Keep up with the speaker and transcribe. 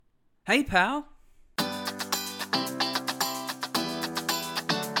Hey, pal.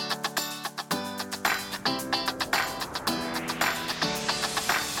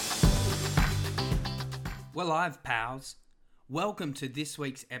 Well, live pals. Welcome to this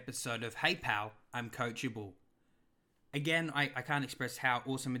week's episode of Hey Pal, I'm Coachable. Again, I can't express how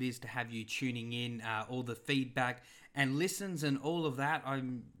awesome it is to have you tuning in, all the feedback and listens and all of that.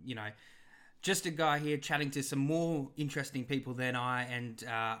 I'm, just a guy here chatting to some more interesting people than and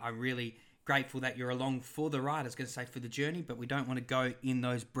I'm really grateful that you're along for the ride. I was going to say for the journey, but we don't want to go in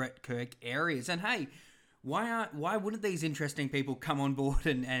those Brett Kirk areas. And hey, why wouldn't these interesting people come on board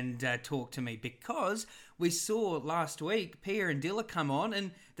and talk to me? Because we saw last week Pia and Dilla come on,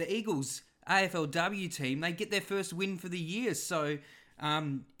 and the Eagles AFLW team, they get their first win for the year. So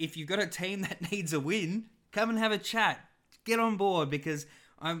if you've got a team that needs a win, come and have a chat. Get on board, because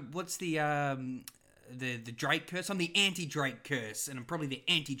what's the Drake curse? I'm the anti-Drake curse, and I'm probably the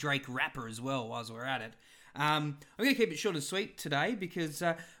anti-Drake rapper as well whilst we're at it. I'm going to keep it short and sweet today because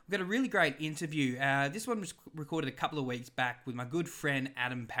we've got a really great interview. This one was recorded a couple of weeks back with my good friend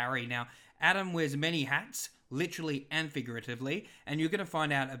Adam Parry. Now, Adam wears many hats, literally and figuratively, and you're going to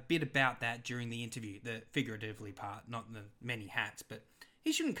find out a bit about that during the interview, the figuratively part, not the many hats, but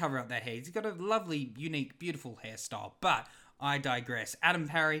he shouldn't cover up that hair. He's got a lovely, unique, beautiful hairstyle, but I digress. Adam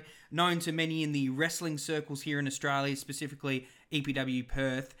Parry, known to many in the wrestling circles here in Australia, specifically EPW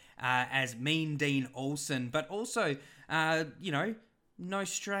Perth, as Mean Dean Olsen, but also, no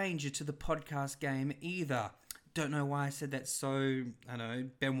stranger to the podcast game either. Don't know why I said that so,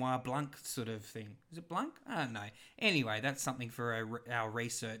 Benoit Blanc sort of thing. Is it Blanc? I don't know. Anyway, that's something for our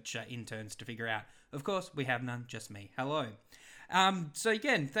research interns to figure out. Of course, we have none, just me. Hello. So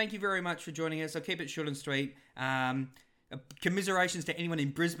again, thank you very much for joining us. I'll keep it short and sweet. Commiserations to anyone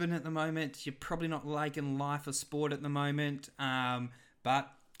in Brisbane at the moment. You're probably not liking life or sport at the moment.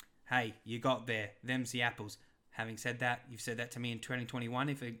 But, hey, you got there. Them's the apples. Having said that, you've said that to me in 2021.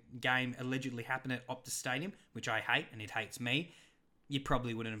 If a game allegedly happened at Optus Stadium, which I hate, and it hates me, you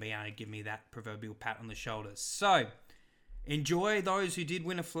probably wouldn't be able to give me that proverbial pat on the shoulders. So, enjoy those who did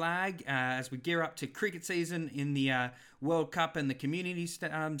win a flag as we gear up to cricket season in the World Cup and the community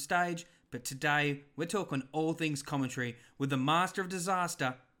stage. But today, we're talking all things commentary with the master of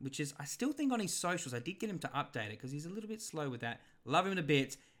disaster, which is, I still think on his socials, I did get him to update it because he's a little bit slow with that. Love him to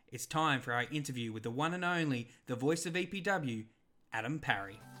bits. It's time for our interview with the one and only, the voice of EPW, Adam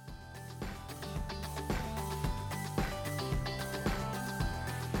Parry.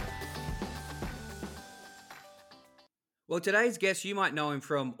 Well, today's guest, you might know him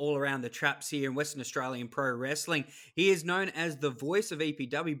from all around the traps here in Western Australian pro wrestling. He is known as the voice of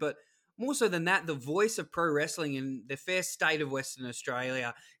EPW, but more so than that, the voice of pro wrestling in the fair state of Western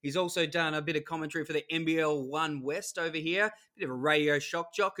Australia. He's also done a bit of commentary for the NBL 1 West over here, a bit of a radio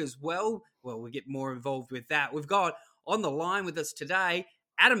shock jock as well. Well, we'll get more involved with that. We've got on the line with us today,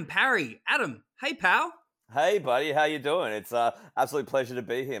 Adam Parry. Adam, hey pal. Hey buddy, how you doing? It's absolute pleasure to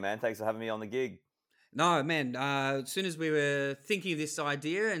be here, man. Thanks for having me on the gig. No, man, as soon as we were thinking of this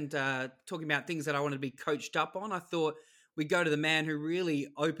idea and talking about things that I wanted to be coached up on, I thought we go to the man who really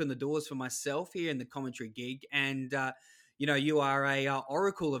opened the doors for myself here in the commentary gig. And, you are a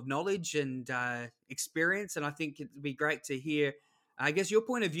oracle of knowledge and experience. And I think it'd be great to hear, I guess, your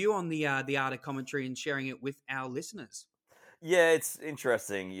point of view on the art of commentary and sharing it with our listeners. Yeah, it's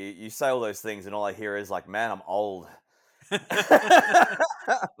interesting. You say all those things and all I hear is like, man, I'm old.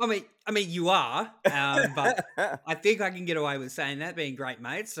 I mean, you are, but I think I can get away with saying that, being great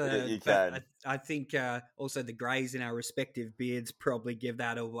mates. You can. I think also the greys in our respective beards probably give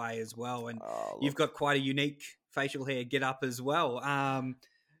that away as well. And you've got quite a unique facial hair get up as well.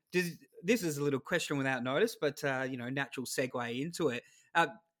 This is a little question without notice, but natural segue into it.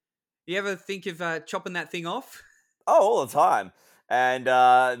 You ever think of chopping that thing off? Oh, all the time. And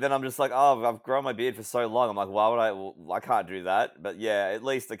then I'm just like, I've grown my beard for so long. I'm like, why would I? Well, I can't do that. But yeah, at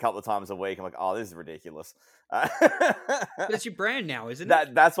least a couple of times a week, I'm like, this is ridiculous. But it's your brand now, isn't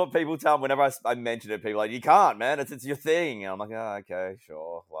it? That's what people tell me whenever I mention it. People are like, you can't, man. It's your thing. And I'm like, okay,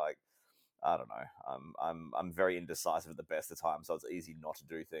 sure. Like, I don't know. I'm very indecisive at the best of times, so it's easy not to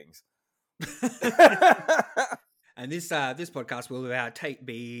do things. And this podcast will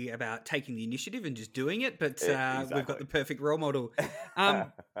be about taking the initiative and just doing it, but exactly. We've got the perfect role model. I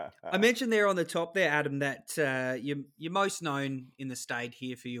mentioned there on the top there, Adam, that you're most known in the state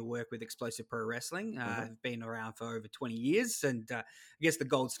here for your work with Explosive Pro Wrestling. Have been around for over 20 years, and I guess the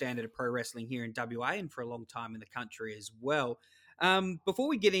gold standard of pro wrestling here in WA and for a long time in the country as well. Before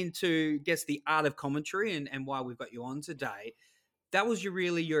we get into, I guess, the art of commentary and why we've got you on today, that was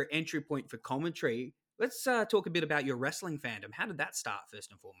your entry point for commentary. let's talk a bit about your wrestling fandom. How did that start,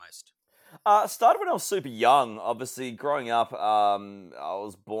 first and foremost? Started when I was super young. Obviously, growing up, I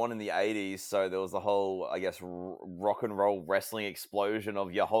was born in the '80s, so there was the whole, I guess, rock and roll wrestling explosion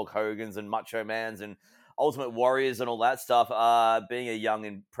of your Hulk Hogan's and Macho Man's and Ultimate Warriors and all that stuff. Being a young,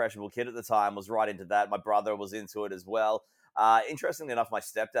 impressionable kid at the time, was right into that. My brother was into it as well. Interestingly enough, my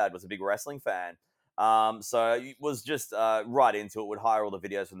stepdad was a big wrestling fan. So it was just right into it. Would hire all the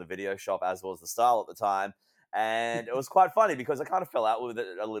videos from the video shop, as was the style at the time, and it was quite funny because I kind of fell out with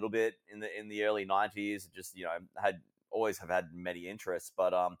it a little bit in the early '90s. Just had always have had many interests,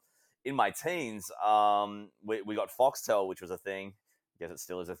 but in my teens, we got Foxtel, which was a thing. I guess it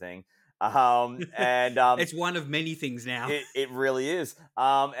still is a thing. And It's one of many things now. it really is.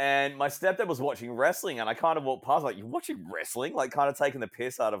 And my stepdad was watching wrestling, and I kind of walked past, like, "You're watching wrestling?" Like, kind of taking the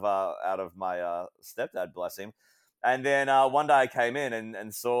piss out of my stepdad, bless him. And then one day I came in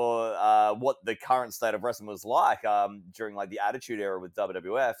and saw what the current state of wrestling was like during like the Attitude Era with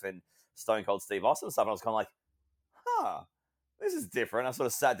WWF and Stone Cold Steve Austin and stuff. And I was kind of like, "Huh, this is different." I sort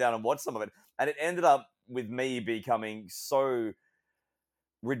of sat down and watched some of it, and it ended up with me becoming so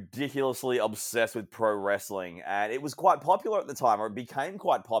ridiculously obsessed with pro wrestling, and it was quite popular at the time, or it became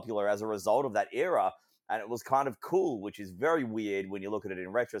quite popular as a result of that era, and it was kind of cool, which is very weird when you look at it in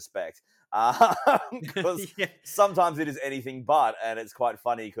retrospect, because Yeah. sometimes it is anything but, and it's quite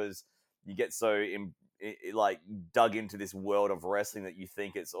funny because you get so like dug into this world of wrestling that you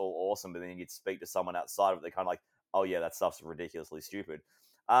think it's all awesome, but then you get to speak to someone outside of it, they're kind of like, "Oh yeah, that stuff's ridiculously stupid."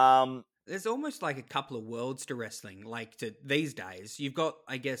 um There's almost like a couple of worlds to wrestling. Like to these days, you've got,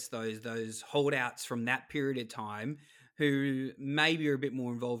 I guess, those holdouts from that period of time who maybe are a bit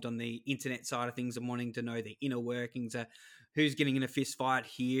more involved on the internet side of things and wanting to know the inner workings, who's getting in a fist fight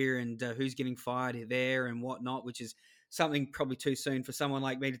here and who's getting fired there and whatnot, which is something probably too soon for someone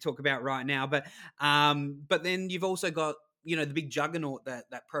like me to talk about right now. But then you've also got, the big juggernaut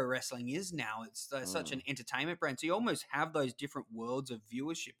that pro wrestling is now. It's such an entertainment brand, so you almost have those different worlds of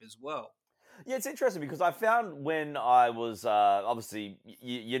viewership as well. Yeah, it's interesting because I found when I was obviously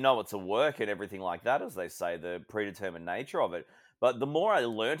you know it's a work and everything like that, as they say, the predetermined nature of it. But the more I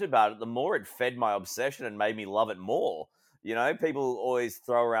learnt about it, the more it fed my obsession and made me love it more. People always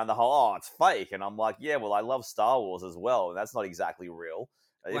throw around the whole, "Oh, it's fake," and I'm like, "Yeah, well, I love Star Wars as well, and that's not exactly real.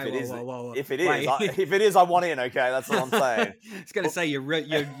 If Wait, it whoa, is, whoa, whoa, whoa. if it is, Wait. if it is, I want in. Okay, that's what I'm saying." I was going to say you're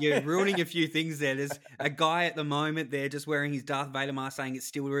ruining a few things there. There's a guy at the moment there just wearing his Darth Vader mask saying it's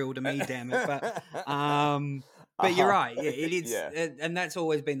still real to me, damn it. But you're right. Yeah, it is, Yeah. and that's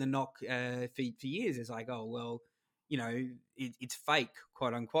always been the knock for years. It's like, oh well, it's fake,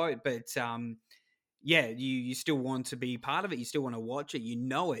 quote unquote. But yeah, you still want to be part of it. You still want to watch it. You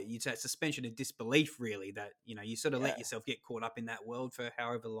know it. It's that suspension of disbelief, really, that you sort of let Yeah. yourself get caught up in that world for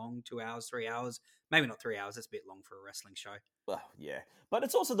however long, 2 hours, 3 hours, maybe not 3 hours. That's a bit long for a wrestling show. Well, yeah, but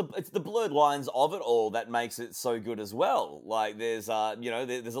it's also the blurred lines of it all that makes it so good as well. Like there's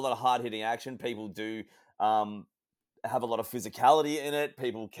there's a lot of hard hitting action. People do have a lot of physicality in it.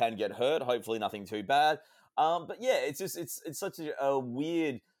 People can get hurt. Hopefully, nothing too bad. But yeah, it's such a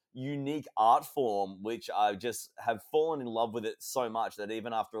weird, unique art form, which I just have fallen in love with it so much that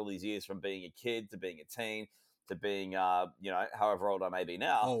even after all these years, from being a kid to being a teen to being however old I may be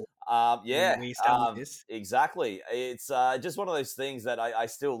now, Oh, we yeah, we established this. exactly. It's just one of those things that I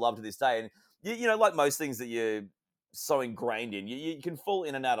still love to this day, and like most things that you're so ingrained in, you can fall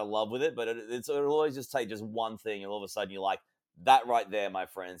in and out of love with it, but it'll always just take just one thing, and all of a sudden you're like, that right there, my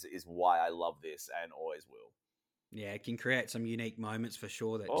friends, is why I love this and always will. Yeah, it can create some unique moments for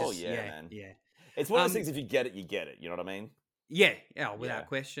sure. That Oh just yeah, yeah, man. yeah. It's one of those Um, things. If you get it, you get it. You know what I mean? Yeah, yeah, Yeah. without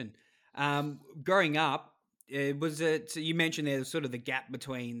question. Growing up, was it? So you mentioned there was sort of the gap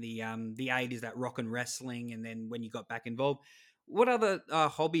between the '80s, that rock and wrestling, and then when you got back involved. What other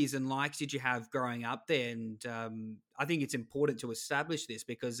hobbies and likes did you have growing up there? And I think it's important to establish this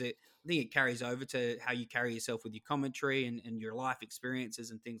because I think it carries over to how you carry yourself with your commentary and your life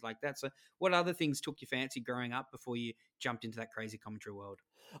experiences and things like that. So, what other things took your fancy growing up before you jumped into that crazy commentary world?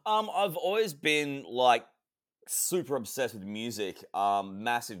 I've always been like super obsessed with music.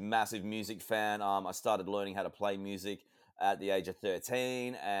 Massive music fan. I started learning how to play music at the age of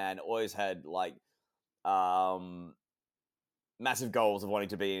 13, and always had like um massive goals of wanting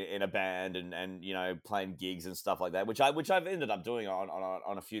to be in a band and playing gigs and stuff like that, which I've ended up doing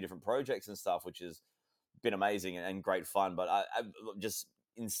on a few different projects and stuff, which has been amazing and great fun. But I'm just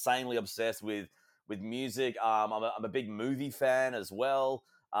insanely obsessed with music. I'm a big movie fan as well.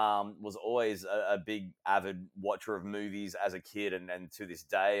 Was always a big avid watcher of movies as a kid and to this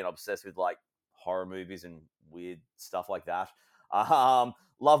day, and obsessed with like horror movies and weird stuff like that.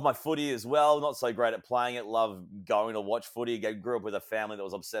 Love my footy as well. Not so great at playing it. Love going to watch footy. Grew up with a family that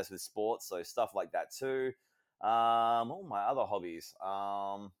was obsessed with sports, so stuff like that too. All my other hobbies.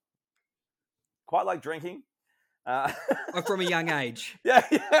 Quite like drinking. Uh, Or from a young age. yeah.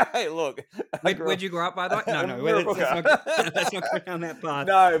 Hey, look, Where'd you grow up, by the way? No, let's not go down that path.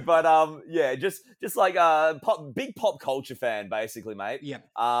 No, but yeah, just like big pop culture fan, basically, mate. Yeah.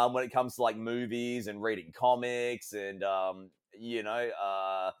 When it comes to like movies and reading comics and all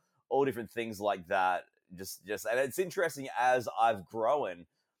different things like that. Just, and it's interesting as I've grown,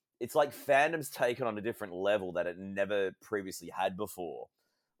 it's like fandom's taken on a different level that it never previously had before.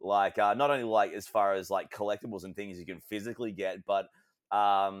 Like not only like as far as like collectibles and things you can physically get, but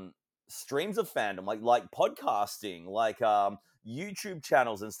streams of fandom, like podcasting, like YouTube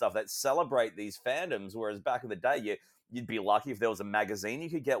channels and stuff that celebrate these fandoms. Whereas back in the day, you'd be lucky if there was a magazine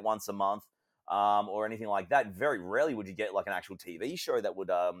you could get once a month, or anything like that. Very rarely would you get like an actual TV show that would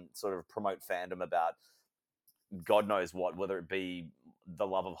sort of promote fandom about God knows what, whether it be the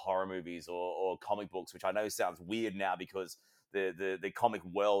love of horror movies or comic books, which I know sounds weird now because the comic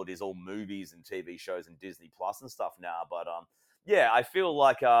world is all movies and TV shows and Disney Plus and stuff now. But yeah, I feel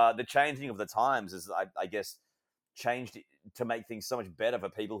like the changing of the times is, I guess, changed to make things so much better for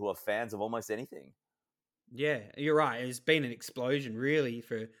people who are fans of almost anything. Yeah, you're right. It's been an explosion really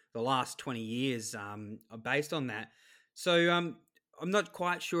for the last 20 years based on that. So I'm not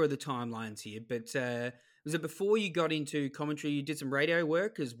quite sure of the timelines here, but was it before you got into commentary, you did some radio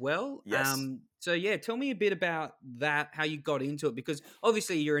work as well? Yes. So yeah, tell me a bit about that, how you got into it, because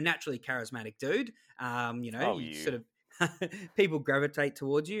obviously you're a naturally charismatic dude. You sort of people gravitate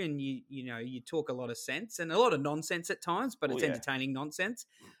towards you, and you talk a lot of sense and a lot of nonsense at times, but it's entertaining nonsense.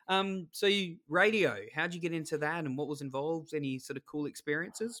 So radio, how'd you get into that, and what was involved? Any sort of cool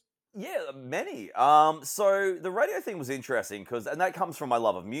experiences? Yeah, many. So the radio thing was interesting and that comes from my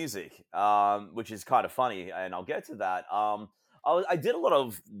love of music, which is kind of funny, and I'll get to that. I did a lot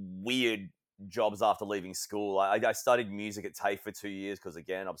of weird jobs after leaving school. I studied music at TAFE for 2 years because,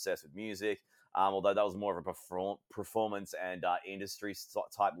 again, obsessed with music. Although that was more of a performance and industry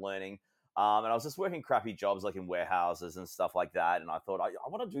type learning. And I was just working crappy jobs like in warehouses and stuff like that. And I thought, I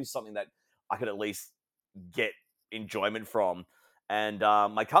want to do something that I could at least get enjoyment from. And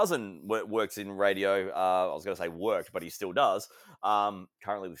my cousin works in radio. I was going to say worked, but he still does.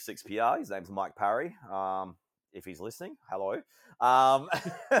 Currently with 6PR. His name's Mike Parry. If he's listening, hello. And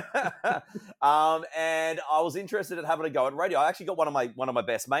I was interested in having a go at radio. I actually got one of my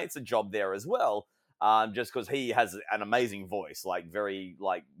best mates a job there as well. Just because he has an amazing voice, like very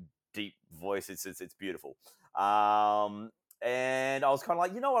like deep voice. It's beautiful. And I was kind of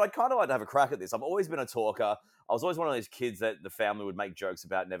like, you know what? I'd kind of like to have a crack at this. I've always been a talker. I was always one of those kids that the family would make jokes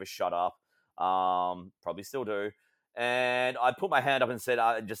about, never shut up. Probably still do. And I put my hand up and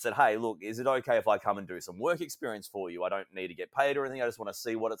just said, hey, look, is it okay if I come and do some work experience for you? I don't need to get paid or anything. I just want to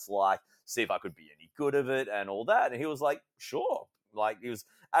see what it's like, see if I could be any good of it and all that. And he was like, sure. Like, he was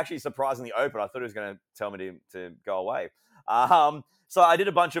actually surprisingly open. I thought he was going to tell me to go away. So I did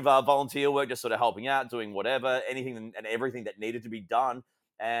a bunch of volunteer work, just sort of helping out, doing whatever, anything and everything that needed to be done.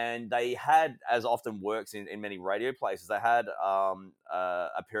 And they had, as often works in many radio places, they had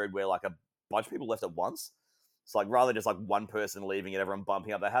a period where like a bunch of people left at once. So like rather just like one person leaving and everyone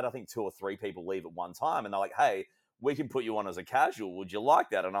bumping up, they had I think 2 or 3 people leave at one time, and they're like, "Hey, we can put you on as a casual. Would you like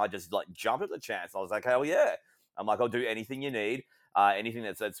that?" And I just like jumped at the chance. I was like, "Hell yeah!" I'm like, "I'll do anything you need, anything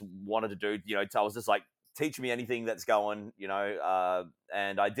that's wanted to do." I was just like, "Teach me anything that's going,"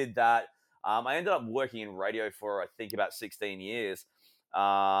 and I did that. I ended up working in radio for I think about 16 years.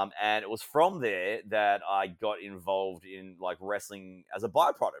 And it was from there that I got involved in like wrestling as a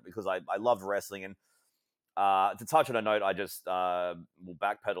byproduct because I loved wrestling. And to touch on a note, I just will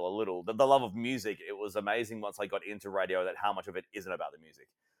backpedal a little. The love of music, it was amazing once I got into radio that how much of it isn't about the music.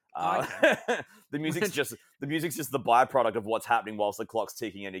 Okay. the music's just the byproduct of what's happening whilst the clock's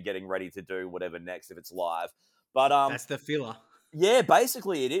ticking and you're getting ready to do whatever next if it's live. But that's the filler. Yeah,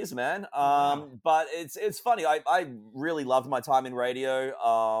 basically it is, man. Wow. But it's funny. I really loved my time in radio.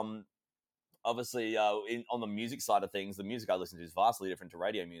 Obviously, on the music side of things, the music I listen to is vastly different to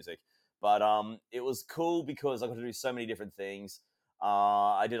radio music. But it was cool because I got to do so many different things.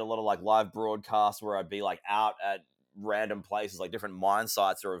 I did a lot of like live broadcasts where I'd be like out at random places, like different mine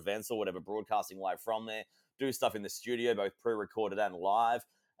sites or events or whatever, broadcasting live from there. Do stuff in the studio, both pre-recorded and live.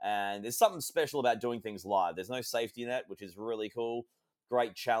 And there's something special about doing things live. There's no safety net, which is really cool.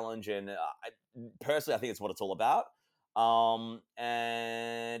 Great challenge. And personally, I think it's what it's all about.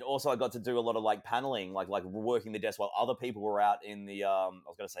 And also I got to do a lot of like paneling, like working the desk while other people were out in the I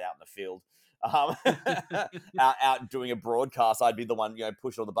was going to say out in the field, um, out doing a broadcast. I'd be the one,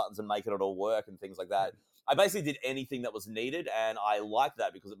 push all the buttons and make it all work and things like that. I basically did anything that was needed, and I liked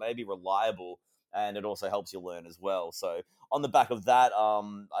that because it made me reliable, and it also helps you learn as well. So on the back of that,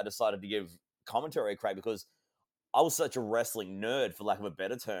 I decided to give commentary a crack because I was such a wrestling nerd, for lack of a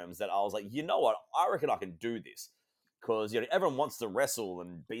better terms, that I was like, you know what? I reckon I can do this. Because everyone wants to wrestle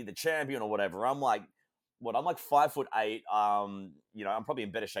and be the champion or whatever. I'm like, I'm like 5'8". I'm probably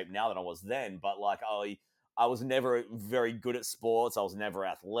in better shape now than I was then. But like, I was never very good at sports. I was never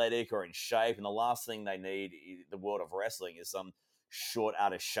athletic or in shape. And the last thing they need in the world of wrestling is some short,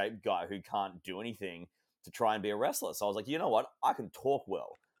 out of shape guy who can't do anything to try and be a wrestler. So I was like, you know what? I can talk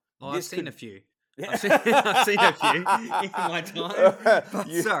well. Well, I've seen a few. I've seen a few in my time. But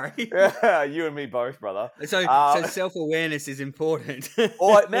sorry. You and me both, brother. So self-awareness is important.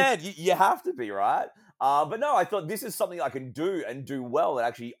 Man, you have to be, right? But no, I thought this is something I can do and do well and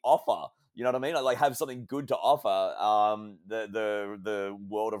actually offer. You know what I mean? Like have something good to offer the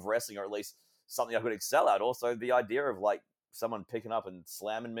world of wrestling, or at least something I could excel at. Also, the idea of like someone picking up and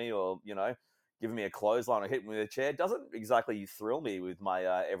slamming me, or giving me a clothesline or hitting me with a chair doesn't exactly thrill me with my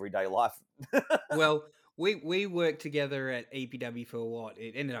everyday life. Well, we worked together at EPW for what?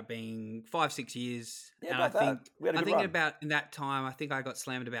 It ended up being 5-6 years. Yeah, and I think we had a good run. About in that time, I think I got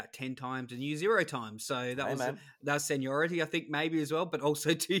slammed about 10 times and you 0 times. So that was seniority, I think, maybe as well. But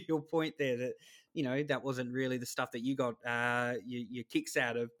also to your point there that that wasn't really the stuff that you got your kicks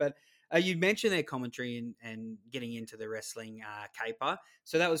out of. But you mentioned their commentary and getting into the wrestling caper.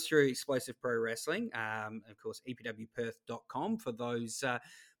 So that was through Explosive Pro Wrestling, of course, epwperth.com for those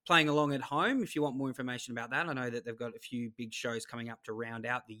playing along at home. If you want more information about that, I know that they've got a few big shows coming up to round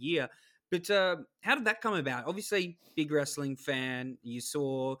out the year. But how did that come about? Obviously, big wrestling fan. You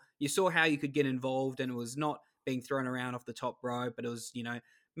saw how you could get involved, and it was not being thrown around off the top rope, but it was,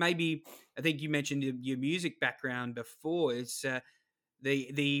 maybe, I think you mentioned your music background before. It's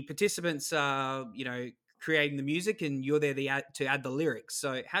the participants are, creating the music, and you're there to add the lyrics.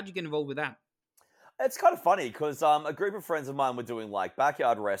 So how'd you get involved with that? It's kind of funny because a group of friends of mine were doing like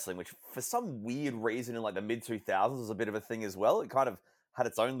backyard wrestling, which for some weird reason in like the mid 2000s was a bit of a thing as well. It kind of had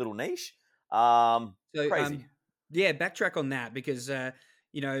its own little niche. Crazy. Backtrack on that because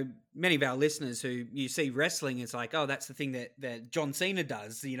many of our listeners who you see wrestling, it's like, oh, that's the thing that John Cena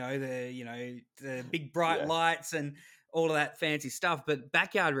does. The big bright lights and all of that fancy stuff. But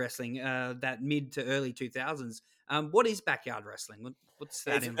backyard wrestling, that mid to early 2000s. What is backyard wrestling? What's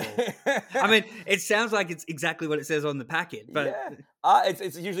that involved? I mean, it sounds like it's exactly what it says on the packet, but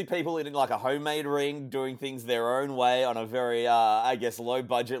it's usually people in like a homemade ring doing things their own way on a very, low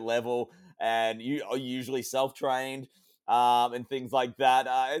budget level, and you are usually self-trained and things like that.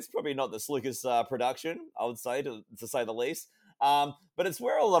 It's probably not the slickest production, I would say, to say the least. But it's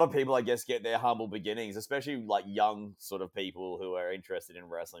where a lot of people, I guess, get their humble beginnings, especially like young sort of people who are interested in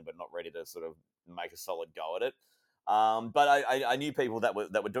wrestling but not ready to sort of make a solid go at it. But I knew people that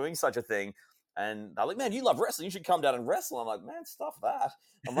were doing such a thing, and they're like, "Man, you love wrestling. You should come down and wrestle." I'm like, "Man, stuff that."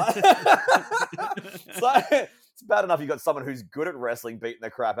 I'm like, so it's bad enough you got someone who's good at wrestling beating the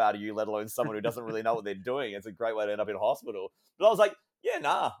crap out of you, let alone someone who doesn't really know what they're doing. It's a great way to end up in hospital. But I was like, "Yeah,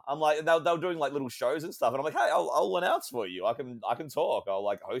 nah." I'm like, they were doing like little shows and stuff, and I'm like, "Hey, I'll announce for you. I can talk. I'll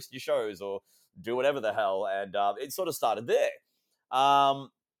like host your shows or do whatever the hell." And it sort of started there.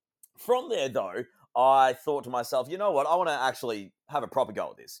 From there, though, I thought to myself, you know what? I want to actually have a proper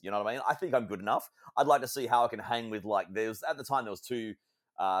go at this. You know what I mean? I think I'm good enough. I'd like to see how I can hang with at the time there was two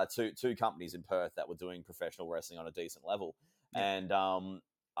companies in Perth that were doing professional wrestling on a decent level, and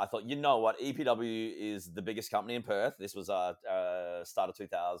I thought, you know what? EPW is the biggest company in Perth. This was start of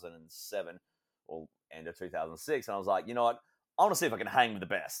 2007 or end of 2006, and I was like, you know what? I want to see if I can hang with the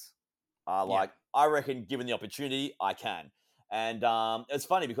best. I reckon, given the opportunity, I can. And it's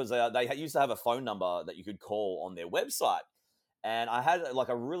funny because they used to have a phone number that you could call on their website. And I had like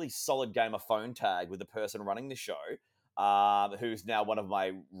a really solid game of phone tag with the person running the show, who's now one of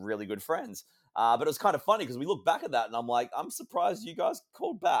my really good friends. But it was kind of funny because we look back at that and I'm like, I'm surprised you guys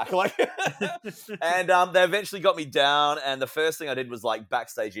called back. Like, and they eventually got me down. And the first thing I did was like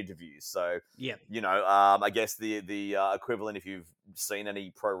backstage interviews. So, I guess the equivalent, if you've seen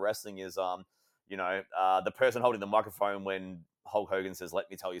any pro wrestling, is the person holding the microphone when Hulk Hogan says, "Let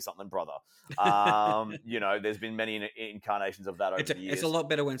me tell you something, brother." There's been many incarnations of that over the years. It's a lot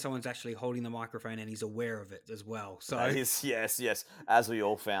better when someone's actually holding the microphone and he's aware of it as well. So yes, as we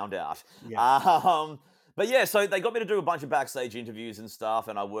all found out. Yeah. But yeah, so they got me to do a bunch of backstage interviews and stuff,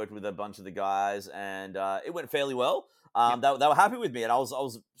 and I worked with a bunch of the guys, and it went fairly well. Yep. They were happy with me, and I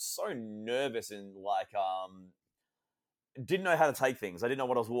was so nervous and like didn't know how to take things. I didn't know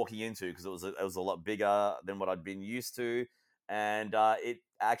what I was walking into because it was a lot bigger than what I'd been used to, and it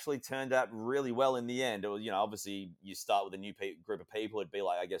actually turned out really well in the end. It was, obviously you start with a new group of people. It'd be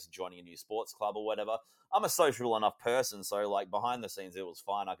like, I guess, joining a new sports club or whatever. I'm a social enough person, so like behind the scenes, it was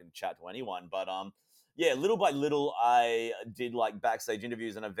fine. I can chat to anyone, but yeah, little by little, I did like backstage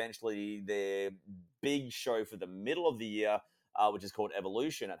interviews, and eventually their big show for the middle of the year, which is called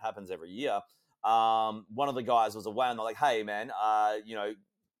Evolution. It happens every year. One of the guys was away, and they're like, "Hey, man,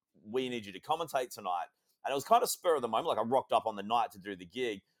 we need you to commentate tonight." And it was kind of spur of the moment. Like I rocked up on the night to do the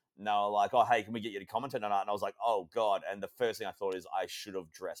gig, and they were like, "Oh, hey, can we get you to commentate tonight?" And I was like, "Oh God!" And the first thing I thought is I should have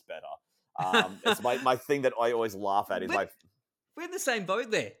dressed better. It's my thing that I always laugh at is But like, we're in the same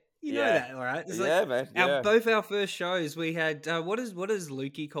boat there. You know yeah, that, all right? It's like yeah, man, yeah. both our first shows we had what does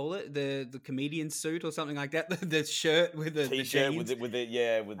Lukey call it? The comedian suit or something like that? The shirt with the T-shirt jeans. with the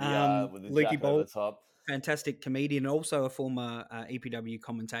Lukey jacket over Ball, the top. fantastic comedian, also a former EPW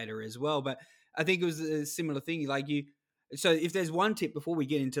commentator as well. But I think it was a similar thing. Like you, so if there's one tip before we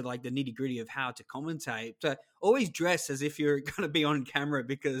get into like the nitty gritty of how to commentate, so always dress as if you're going to be on camera,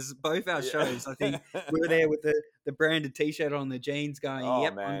 because both our shows, I think we were there with the branded T-shirt on, the jeans, going, Oh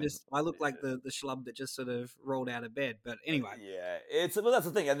 "Yep, man, I look like the schlub that just sort of rolled out of bed." But anyway, yeah, well, that's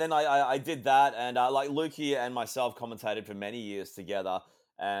the thing. And then I did that, and like Lukey and myself commentated for many years together,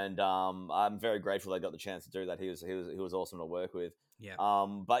 and I'm very grateful I got the chance to do that. He was awesome to work with. yeah,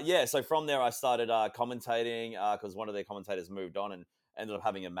 But yeah, so from there I started commentating because one of their commentators moved on and ended up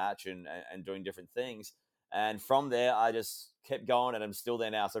having a match and doing different things. And from there I just kept going, and I'm still there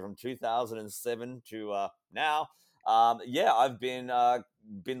now. So from 2007 to now, yeah, I've been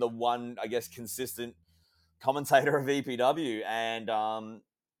the one, I guess, consistent commentator of EPW, and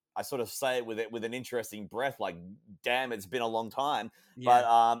I sort of say it with an interesting breath, like, "Damn, it's been a long time," but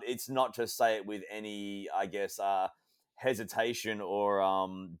yeah, it's not to say it with any, I guess, hesitation or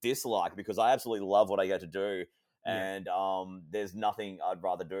dislike, because I absolutely love what I get to do, yeah. and there's nothing I'd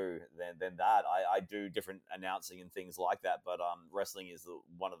rather do than that. I do different announcing and things like that, but wrestling is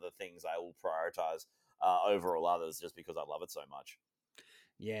one of the things I will prioritize over all others, just because I love it so much.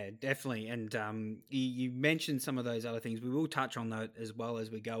 Yeah, definitely. And you mentioned some of those other things. We will touch on that as well as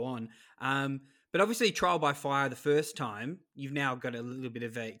we go on. But obviously, trial by fire the first time, you've now got a little bit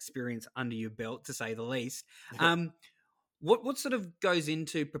of experience under your belt, to say the least. What sort of goes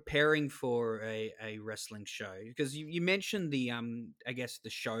into preparing for a wrestling show? Because you mentioned the I guess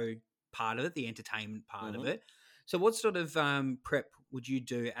the show part of it, the entertainment part of hmm it. So what sort of prep would you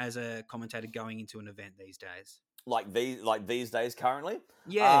do as a commentator going into an event these days? These days currently,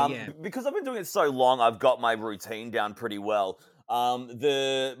 Yeah, yeah, because I've been doing it so long, I've got my routine down pretty well.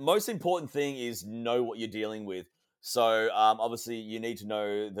 The most important thing is know what you're dealing with. So obviously you need to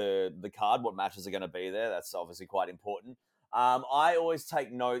know the card, what matches are going to be there. That's obviously quite important. I always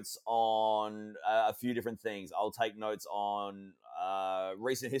take notes on a few different things. I'll take notes on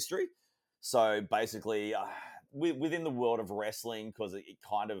recent history. So basically, within the world of wrestling, because it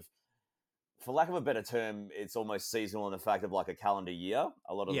kind of, for lack of a better term, it's almost seasonal in the fact of like a calendar year.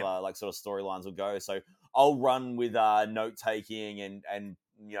 A lot of yeah, like sort of storylines will go. So I'll run with note taking and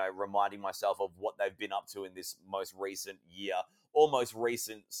reminding myself of what they've been up to in this most recent year, or most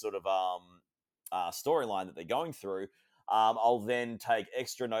recent sort of storyline that they're going through. I'll then take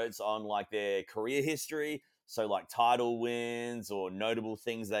extra notes on like their career history. So like title wins or notable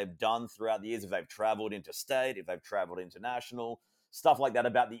things they've done throughout the years, if they've traveled interstate, if they've traveled international, stuff like that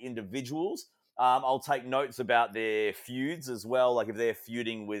about the individuals. I'll take notes about their feuds as well. Like if they're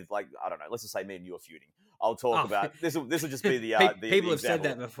feuding with, like, I don't know, let's just say me and you are feuding. I'll talk Oh, about this. This will just be the people have said example.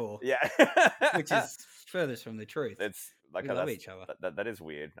 that before, Yeah, which is furthest from the truth. it's like We love each other. that is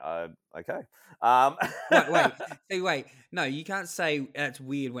weird. Okay. Um, Wait. No, you can't say that's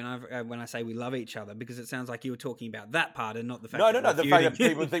weird when I say we love each other, because it sounds like you were talking about that part and not the fact no, that no. we're The fact that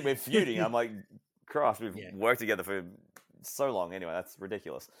feuding. people think we're feuding, I'm like, Christ, we've Yeah, worked together for so long. Anyway, that's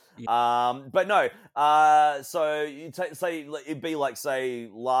ridiculous. yeah, But no. So you say it'd be like, say,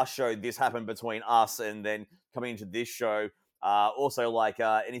 last show this happened between us, and then coming into this show. Also, like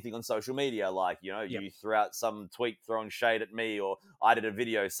anything on social media, like yep, you threw out some tweet throwing shade at me, or I did a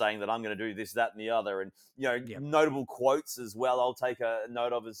video saying that I'm going to do this, that, and the other, and yep. notable quotes as well. I'll take a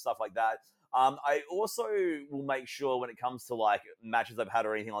note of and stuff like that. I also will make sure when it comes to like matches I've had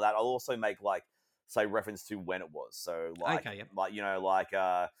or anything like that, I'll also make like, say, reference to when it was. So Okay, yep.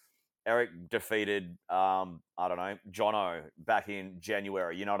 Eric defeated I don't know, Jono back in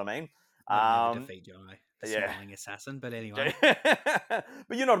January. You know what I mean? You'd never Um, defeat Jono. the Yeah. smiling assassin. But anyway, But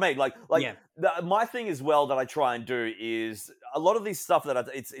you know what I mean. yeah, My thing as well that I try and do is a lot of these stuff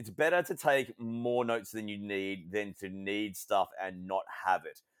it's better to take more notes than you need than to need stuff and not have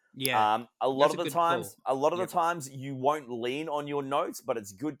it. yeah, A lot that's of a the good call. times, a lot of the Yep, times you won't lean on your notes, but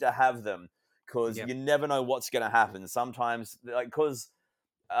it's good to have them because yep, you never know what's going to happen. Sometimes, because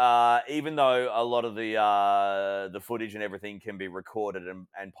even though a lot of the footage and everything can be recorded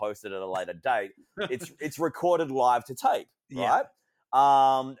and posted at a later date, it's recorded live to tape, yeah,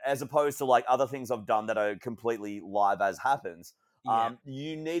 right? As opposed to like other things I've done that are completely live as happens. yeah,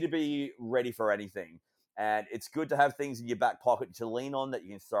 You need to be ready for anything. And it's good to have things in your back pocket to lean on that you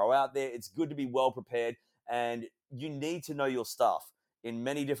can throw out there. It's good to be well prepared, and you need to know your stuff in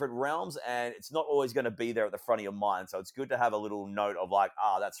many different realms, and it's not always going to be there at the front of your mind. So it's good to have a little note of like,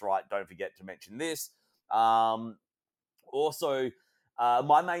 that's right, don't forget to mention this. Also,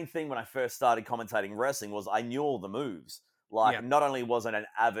 my main thing when I first started commentating wrestling was I knew all the moves. Like, yeah, not only wasn't an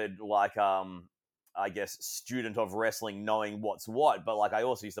avid I guess student of wrestling knowing what's what, but like I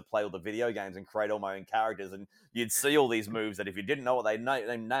also used to play all the video games and create all my own characters, and you'd see all these moves that if you didn't know what they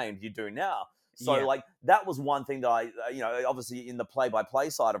named, you do now. So yeah, like that was one thing that obviously in the play-by-play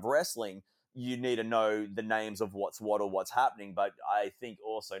side of wrestling, you need to know the names of what's what or what's happening. But I think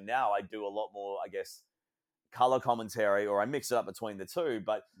also now I do a lot more, I guess, color commentary, or I mix it up between the two.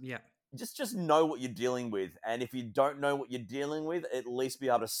 But yeah, just know what you're dealing with, and if you don't know what you're dealing with, at least be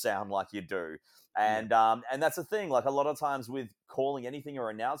able to sound like you do. yeah, And that's the thing. Like a lot of times with calling anything or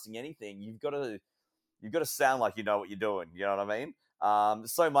announcing anything, you've got to sound like you know what you're doing. You know what I mean?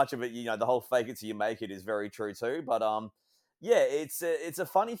 So much of it, the whole fake it till you make it is very true too. But yeah, it's a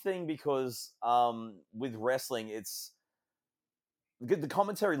funny thing because with wrestling, it's the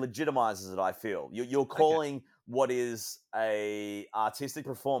commentary legitimizes it. I feel you're okay, calling what is a artistic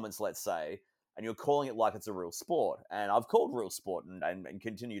performance, let's say, and you're calling it like it's a real sport. And I've called real sport and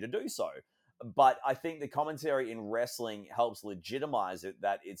continue to do so. But I think the commentary in wrestling helps legitimize it,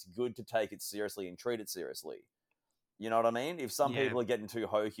 that it's good to take it seriously and treat it seriously. You know what I mean? If some yeah. people are getting too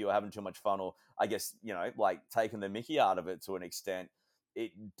hokey or having too much fun, or I guess, like taking the mickey out of it to an extent,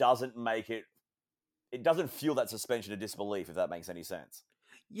 it doesn't make it doesn't feel that suspension of disbelief, if that makes any sense.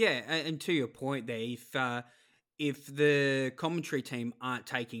 Yeah, and to your point there, if the commentary team aren't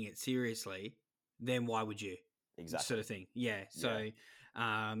taking it seriously, then why would you? Sort Exactly. of thing. Yeah. Yeah. So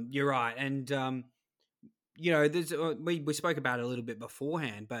you're right, and there's we spoke about it a little bit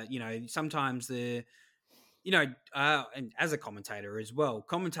beforehand, but sometimes and as a commentator as well,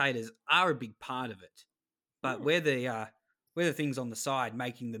 commentators are a big part of it, but Hmm. we're the things on the side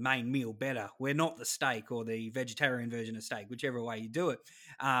making the main meal better. We're not the steak or the vegetarian version of steak, whichever way you do it.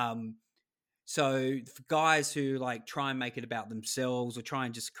 Um, so for guys who like try and make it about themselves or try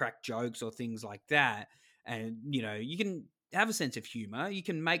and just crack jokes or things like that, and you can have a sense of humor, you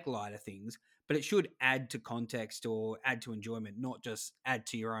can make lighter things, but it should add to context or add to enjoyment, not just add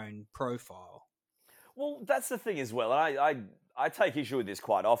to your own profile. Well, that's the thing as well. I take issue with this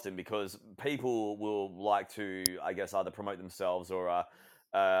quite often because people will like to, I guess, either promote themselves or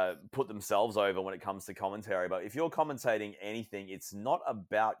put themselves over when it comes to commentary. But if you're commentating anything, it's not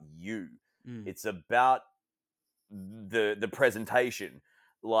about you. Mm. It's about the presentation.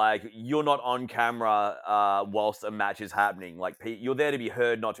 Like you're not on camera whilst a match is happening. Like you're there to be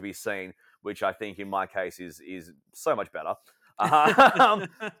heard, not to be seen, which I think in my case is so much better. Um,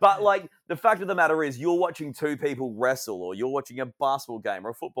 but like the fact of the matter is, you're watching two people wrestle, or you're watching a basketball game, or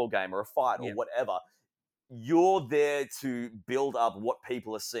a football game, or a fight, or Yeah, whatever. You're there to build up what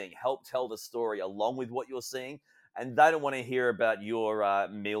people are seeing, help tell the story along with what you're seeing, and they don't want to hear about your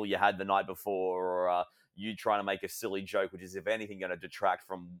meal you had the night before, or you trying to make a silly joke, which is, if anything, going to detract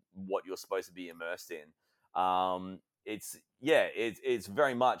from what you're supposed to be immersed in. It's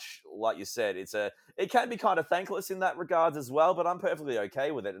very much like you said. It can be kind of thankless in that regards as well, but I'm perfectly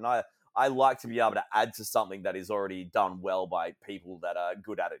okay with it, and I like to be able to add to something that is already done well by people that are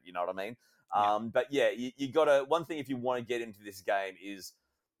good at it. You know what I mean? yeah, But yeah, you gotta. One thing if you want to get into this game is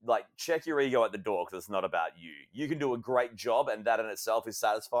like check your ego at the door, because it's not about you. You can do a great job, and that in itself is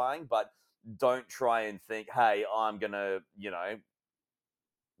satisfying. But don't try and think, hey, I'm gonna,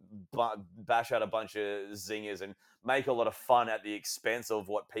 bash out a bunch of zingers and make a lot of fun at the expense of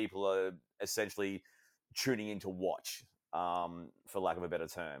what people are essentially tuning in to watch, for lack of a better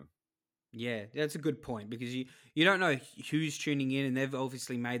term. yeah. That's a good point because you don't know who's tuning in, and they've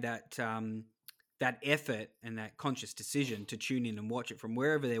obviously made that effort and that conscious decision to tune in and watch it from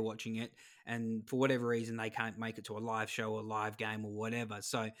wherever they're watching it, and for whatever reason they can't make it to a live show or live game or whatever.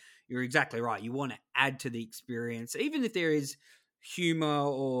 So you're exactly right. You want to add to the experience, even if there is humor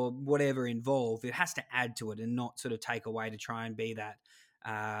or whatever involved. It has to add to it and not sort of take away to try and be that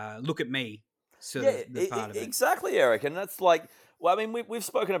look at me sort Yeah, of the part of it. exactly, Eric. And that's like, well, I mean, we've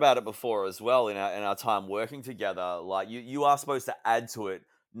spoken about it before as well in our time working together. Like, you are supposed to add to it,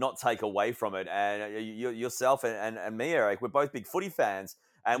 not take away from it. And yourself and me, Eric, we're both big footy fans,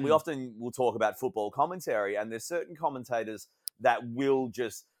 and we Mm, often will talk about football commentary. And there's certain commentators that will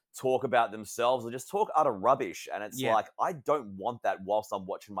just talk about themselves or just talk utter rubbish. And it's yeah, like, I don't want that whilst I'm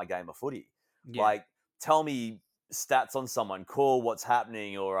watching my game of footy. yeah, Like, tell me stats on someone, call what's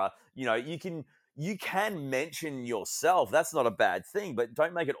happening, or you can mention yourself. That's not a bad thing, but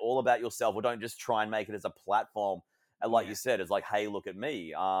don't make it all about yourself, or don't just try and make it as a platform. And like yeah, you said, it's like, hey, look at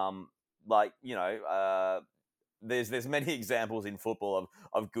me. Like there's many examples in football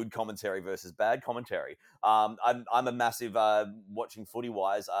of good commentary versus bad commentary. I'm a massive watching footy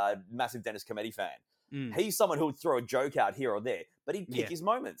wise, massive Dennis Cometti fan. mm, He's someone who would throw a joke out here or there, but he'd pick yeah, his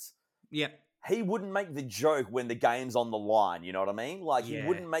moments. yeah, He wouldn't make the joke when the game's on the line, you know what I mean? Like, he yeah,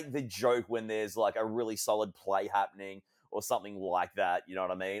 wouldn't make the joke when there's like a really solid play happening or something like that, you know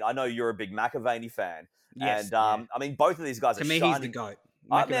what I mean? I know you're a big McAvaney fan, yes, and yeah. I mean, both of these guys are To me, he's the shining. goat.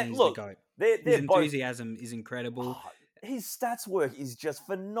 Man, McAvaney's the look, goat. His they're both. enthusiasm is incredible. Oh, his stats work is just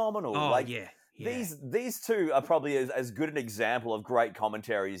phenomenal. Oh Like, yeah, yeah, these two are probably as good an example of great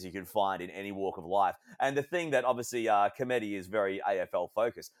commentary as you can find in any walk of life. And the thing that obviously Cometti is very AFL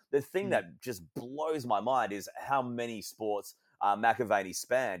focused. The thing mm, that just blows my mind is how many sports McAvaney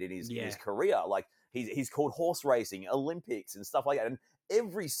spanned in his yeah. career. Like, he's called horse racing, Olympics, and stuff like that. And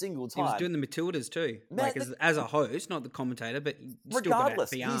every single He was time, doing the Matildas too, man, like as a host, not the commentator, but you still got to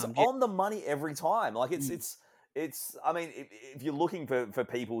regardless, be he's armed. Yeah. on the money every time. Like, Mm. it's. I mean, if you're looking for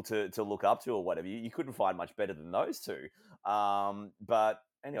people to look up to or whatever, you couldn't find much better than those two. But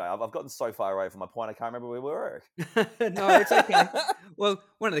anyway, I've gotten so far away from my point, I can't remember where we were. No, it's okay. Well,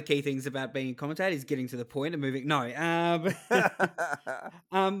 one of the key things about being a commentator is getting to the point and moving. No,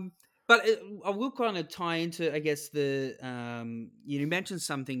 um, but I will kind of tie into, I guess, the you mentioned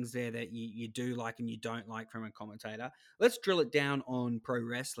some things there that you do like and you don't like from a commentator. Let's drill it down on pro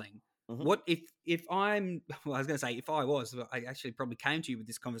wrestling. Mhm. What if I'm well, I was going to say if I was, but I actually probably came to you with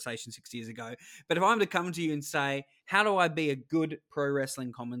this conversation 6 years ago. But if I'm to come to you and say, how do I be a good pro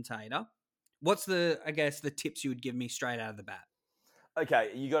wrestling commentator? What's I guess the tips you would give me straight out of the bat?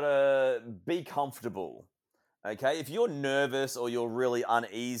 Okay, you gotta be comfortable. Okay, if you're nervous or you're really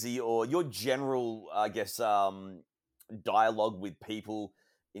uneasy or your general, I guess, dialogue with people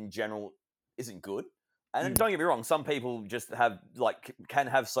in general isn't good. And Mm, don't get me wrong, some people just have like can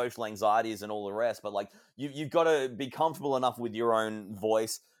have social anxieties and all the rest, but like you've got to be comfortable enough with your own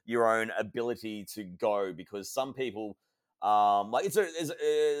voice, your own ability to go, because some people like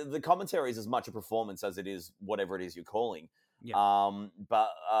the commentary is as much a performance as it is whatever it is you're calling. yeah, But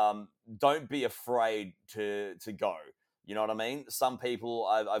don't be afraid to go. You know what I mean? Some people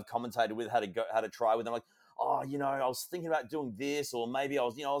I've commentated with had to try with them, like, oh, I was thinking about doing this, or maybe I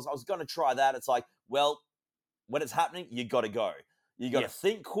was going to try that. It's like, well, when it's happening, you got to go. You got to yeah,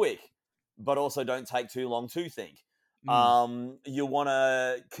 think quick, but also don't take too long to think. mm, You want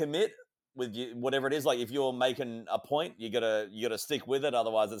to commit with whatever it is. Like, if you're making a point, you gotta stick with it.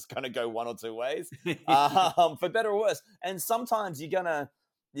 Otherwise, it's gonna go one or two ways, for better or worse. And sometimes you're gonna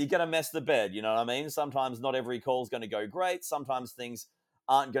mess the bed. You know what I mean? Sometimes not every call's gonna go great. Sometimes things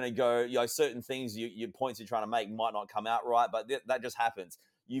aren't gonna go. Certain things your points you're trying to make might not come out right, but that just happens.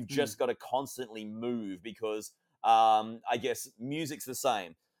 You've mm, just got to constantly move, because I guess music's the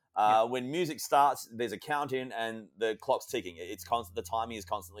same. yeah, When music starts, there's a count in and the clock's ticking. It's constant. The timing is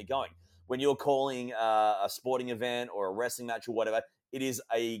constantly going. When you're calling a sporting event or a wrestling match or whatever, it is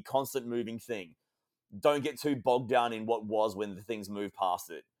a constant moving thing. Don't get too bogged down in what was when the things move past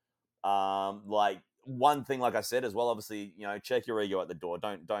it. Like, one thing, like I said as well, obviously, check your ego at the door.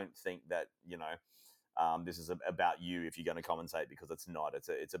 Don't think that this is about you if you're going to commentate, because it's not.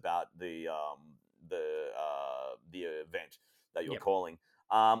 It's about the event that you're yep, calling.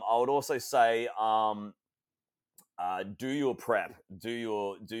 I would also say, do your prep, do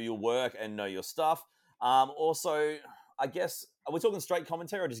your work, and know your stuff. Also, I guess, are we talking straight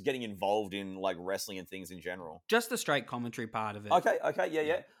commentary or just getting involved in like wrestling and things in general? just the straight commentary part of it. Okay, yeah,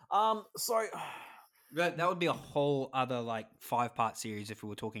 Yeah. yeah. So That would be a whole other like 5-part series if we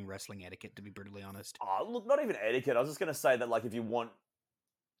were talking wrestling etiquette, to be brutally honest. look, not even etiquette. I was just going to say that, like, if you want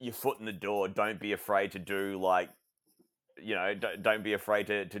your foot in the door, don't be afraid to do like don't be afraid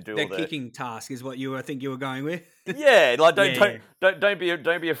to do The all the kicking task is what I think you were going with. yeah, like Yeah, yeah.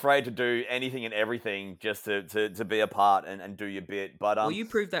 don't be afraid to do anything and everything just to be a part and do your bit. But Well, you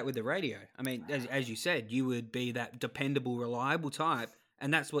proved that with the radio. I mean, as you said, you would be that dependable, reliable type,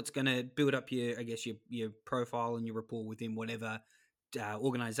 and that's what's going to build up your profile and your rapport within whatever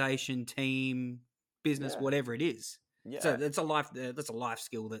organization, team, business, yeah, whatever it is. So yeah. that's a life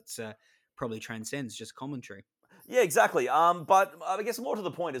skill that's probably transcends just commentary. Yeah, exactly. But I guess more to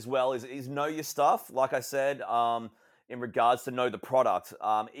the point as well is know your stuff. Like I said, in regards to know the product.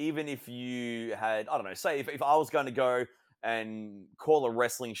 Even if you had, I don't know, say if I was going to go and call a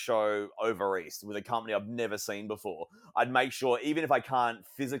wrestling show over east with a company I've never seen before, I'd make sure, even if I can't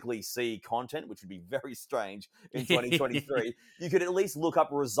physically see content, which would be very strange in 2023, you could at least look up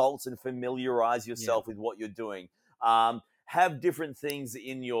results and familiarize Yeah. yourself with what you're doing. Have different things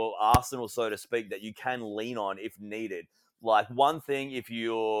in your arsenal, so to speak, that you can lean on if needed. Like one thing, if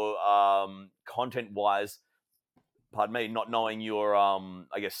you're content wise, pardon me, not knowing your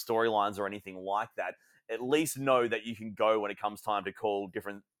I guess storylines or anything like that, at least know that you can go when it comes time to call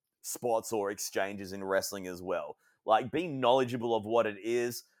different spots or exchanges in wrestling as well. Like be knowledgeable of what it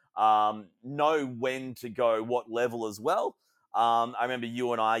is, know when to go, what level as well. I remember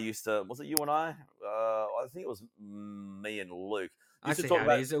you and I used to. Was it you and I? I think it was me and Luke. I Used to see talk how it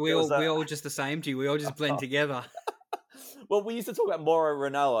about is. We there was all a we all just the same to you. We all just blend together. well, we used to talk about Mauro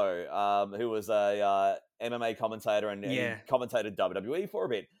Ranallo, who was a MMA commentator and he Yeah, commentated WWE for a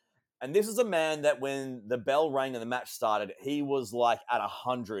bit. And this is a man that when the bell rang and the match started, he was like at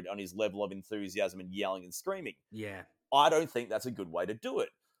 100 on his level of enthusiasm and yelling and screaming. yeah. I don't think that's a good way to do it.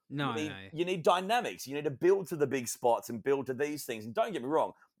 No, no. You need dynamics. You need to build to the big spots and build to these things. And don't get me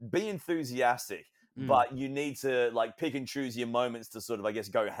wrong, be enthusiastic, Mm. but you need to like pick and choose your moments to sort of, I guess,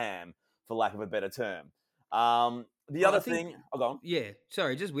 go ham, for lack of a better term. The Well, I other think, thing, oh, go on. yeah,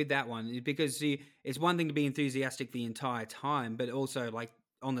 sorry, just with that one, because see, it's one thing to be enthusiastic the entire time, but also like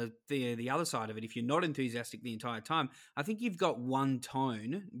on the other side of it, if you're not enthusiastic the entire time, I think you've got one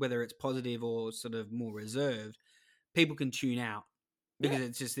tone, whether it's positive or sort of more reserved, people can tune out Yeah, because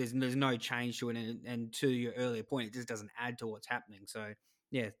it's just there's no change to it, and to your earlier point, it just doesn't add to what's happening. So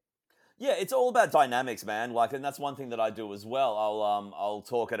yeah, yeah, it's all about dynamics, man. Like, and that's one thing that I do as well. I'll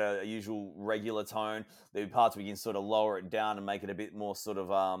talk at a usual regular tone. There are parts we can sort of lower it down and make it a bit more sort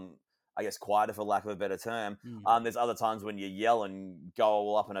of I guess quieter, for lack of a better term. mm. There's other times when you yell and go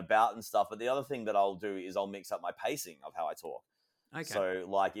all up and about and stuff. But the other thing that I'll do is I'll mix up my pacing of how I talk. Okay, So,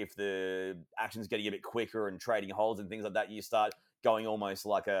 like, if the action's getting a bit quicker and trading holds and things like that, you start going almost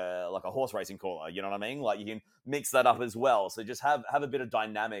like a horse racing caller. You know what I mean? Like, you can mix that up as well. So just have a bit of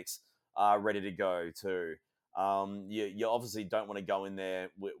dynamics ready to go too. You obviously don't want to go in there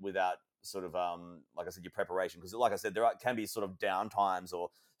without sort of like I said, your preparation, because like I said, can be sort of down times or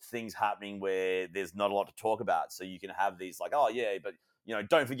things happening where there's not a lot to talk about. So you can have these like, oh yeah, but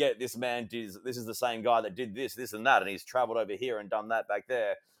don't forget this man did this is the same guy that did this and that, and he's traveled over here and done that back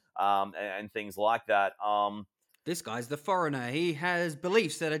there, and things like that. this guy's the foreigner. He has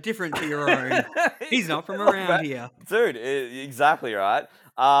beliefs that are different to your own. He's not from around here. Dude, exactly right.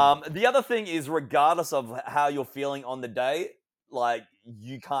 The other thing is, regardless of how you're feeling on the day, like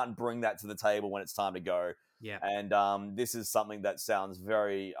you can't bring that to the table when it's time to go. Yeah. And this is something that sounds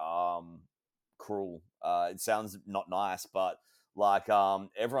very cruel. It sounds not nice, but like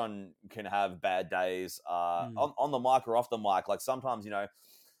everyone can have bad days Mm. on the mic or off the mic. Like sometimes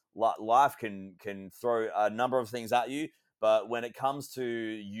life can throw a number of things at you, but when it comes to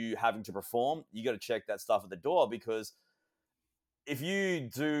you having to perform, you got to check that stuff at the door, because if you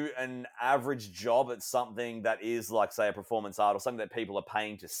do an average job at something that is like, say, a performance art or something that people are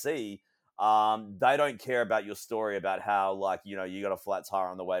paying to see, they don't care about your story about how, like, you got a flat tire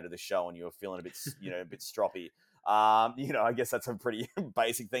on the way to the show and you were feeling a bit, a bit stroppy. I guess that's a pretty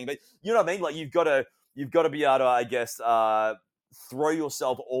basic thing, but you know what I mean? Like you've got to be able to, I guess, throw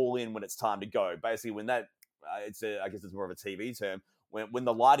yourself all in when it's time to go. Basically, when that, I guess it's more of a TV term. When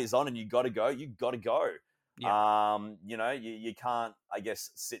the light is on and you got to go, you got to go. Yeah. You can't, I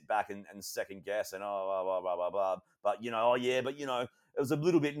guess, sit back and second guess and blah, blah, blah, blah. But oh yeah, but it was a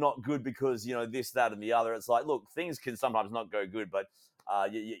little bit not good because this, that, and the other. It's like, look, things can sometimes not go good, but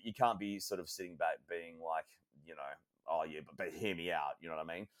you can't be sort of sitting back being like, oh yeah, but hear me out. You know what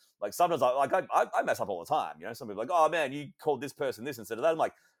I mean? Like sometimes I mess up all the time. Some people are like, oh man, you called this person this instead of that. I'm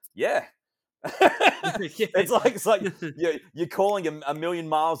like, yeah. It's like you're calling a million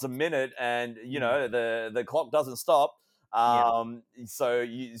miles a minute, and the clock doesn't stop. So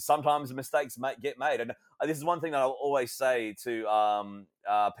sometimes mistakes get made, and this is one thing that I'll always say to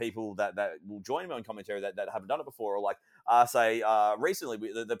people that will join me on commentary that haven't done it before, or like say recently,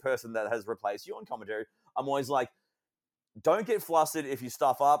 the person that has replaced you on commentary, I'm always like, don't get flustered if you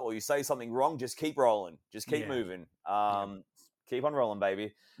stuff up or you say something wrong. Just keep rolling. Just keep Yeah. moving. Yeah. Keep on rolling,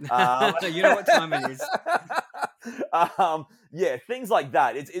 baby. Um, You know what time it is. yeah, things like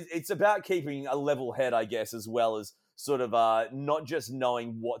that. It's about keeping a level head, I guess, as well as sort of not just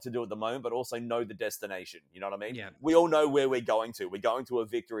knowing what to do at the moment, but also know the destination. You know what I mean? Yeah. We all know where we're going to. We're going to a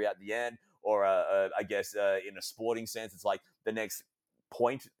victory at the end, or I guess in a sporting sense, it's like the next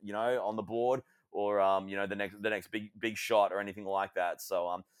point, on the board, or the next big shot or anything like that.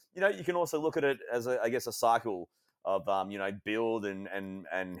 So you can also look at it as I guess a cycle of build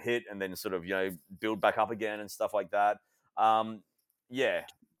and hit, and then sort of build back up again and stuff like that. Yeah,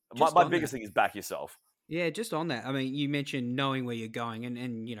 Just my on biggest that. thing is back yourself. Yeah, just on that. I mean, you mentioned knowing where you're going,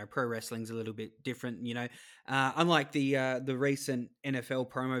 and pro wrestling's a little bit different. Unlike the recent NFL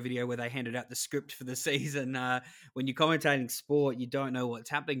promo video where they handed out the script for the season. When you're commentating sport, you don't know what's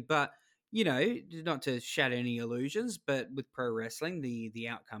happening. But not to shatter any illusions, but with pro wrestling, the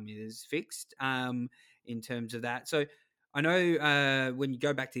outcome is fixed. In terms of that, so I know when you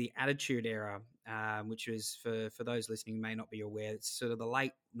go back to the Attitude Era, which was for those listening who may not be aware, it's sort of the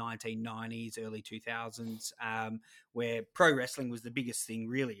late 1990s, early 2000s, where pro wrestling was the biggest thing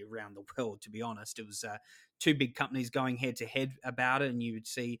really around the world. To be honest, it was two big companies going head to head about it, and you would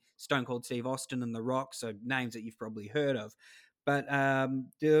see Stone Cold Steve Austin and The Rock, so names that you've probably heard of. But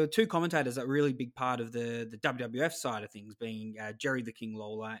the two commentators that are really big part of the WWF side of things, being Jerry the King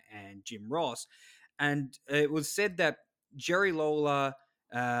Lawler and Jim Ross. And it was said that Jerry Lawler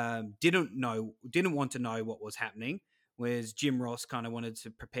didn't want to know what was happening, whereas Jim Ross kind of wanted to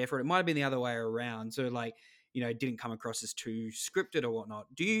prepare for it. It might have been the other way around. So it didn't come across as too scripted or whatnot.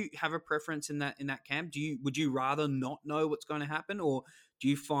 Do you have a preference in that camp? Would you rather not know what's going to happen, or do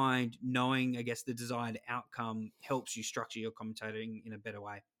you find knowing, I guess, the desired outcome helps you structure your commentating in a better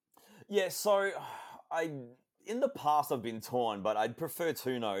way? Yeah, so I in the past I've been torn, but I'd prefer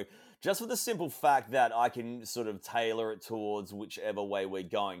to know, just for the simple fact that I can sort of tailor it towards whichever way we're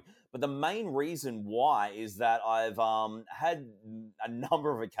going. But the main reason why is that I've had a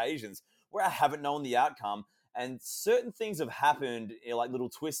number of occasions where I haven't known the outcome, and certain things have happened, like little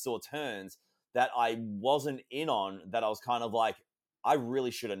twists or turns that I wasn't in on, that I was kind of like, I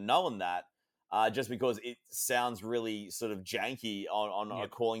really should have known that, just because it sounds really sort of janky on a Yep.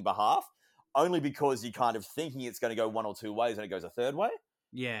 calling behalf, only because you're kind of thinking it's going to go one or two ways and it goes a third way.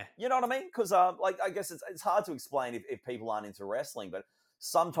 Yeah. You know what I mean? Because I guess it's hard to explain if people aren't into wrestling, but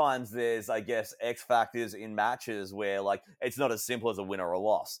sometimes there's, I guess, X factors in matches where like it's not as simple as a win or a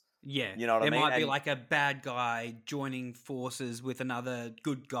loss. Yeah, You know what I there mean? might be And like a bad guy joining forces with another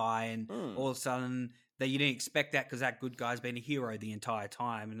good guy, and hmm, all of a sudden that you didn't expect that because that good guy's been a hero the entire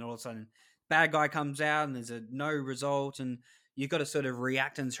time, and all of a sudden bad guy comes out and there's no result, and you've got to sort of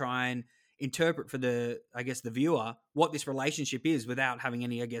react and try and interpret for the viewer what this relationship is without having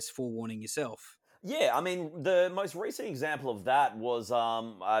any, I guess, forewarning yourself. yeah, I mean, the most recent example of that was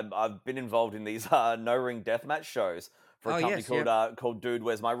I've been involved in these no ring deathmatch shows for a Oh company yes, called yep. called Dude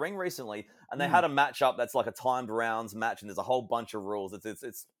Where's My Ring recently, and they Mm. had a match up that's like a timed rounds match, and there's a whole bunch of rules.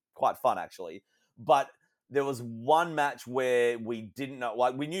 It's quite fun actually, but there was one match where we didn't know,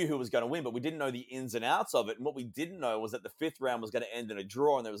 like we knew who was going to win, but we didn't know the ins and outs of it. And what we didn't know was that the fifth round was going to end in a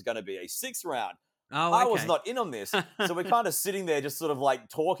draw, and there was going to be a sixth round. Oh, I was okay. not in on this. So we're kind of sitting there just sort of like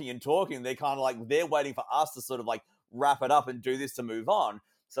talking and talking. They're kind of like, they're waiting for us to sort of like wrap it up and do this to move on.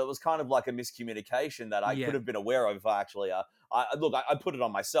 So it was kind of like a miscommunication that I could Yeah. have been aware of if I actually, I put it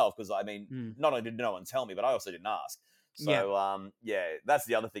on myself because I mean, Mm. not only did no one tell me, but I also didn't ask. Yeah. So, yeah, that's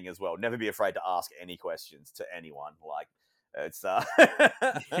the other thing as well. Never be afraid to ask any questions to anyone. Like, it's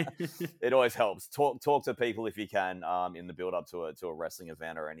it always helps. Talk to people if you can in the build up to a wrestling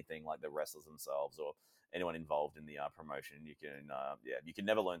event or anything, like the wrestlers themselves or anyone involved in the promotion. You can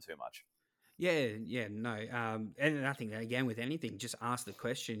never learn too much. Yeah, no. And I think that, again, with anything, just ask the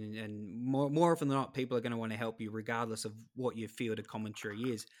question, and more often than not, people are going to want to help you, regardless of what your field of commentary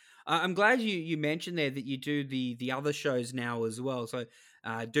is. I'm glad you mentioned there that you do the other shows now as well. So,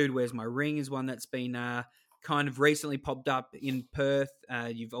 Dude, Where's My Ring is one that's been kind of recently popped up in Perth.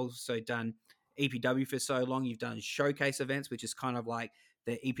 You've also done EPW for so long. You've done showcase events, which is kind of like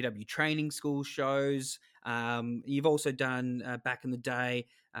the EPW training school shows. You've also done back in the day,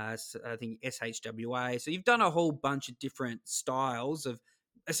 I think SHWA. So you've done a whole bunch of different styles of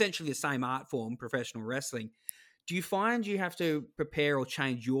essentially the same art form, professional wrestling. Do you find you have to prepare or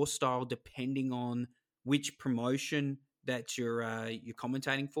change your style depending on which promotion that you're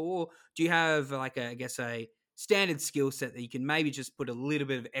commentating for? Or do you have like I guess a standard skill set that you can maybe just put a little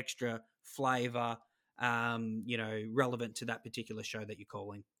bit of extra flavor relevant to that particular show that you're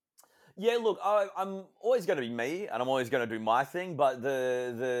calling. Yeah, look, I'm always going to be me, and I'm always going to do my thing. But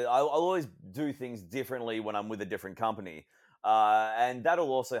I'll always do things differently when I'm with a different company, and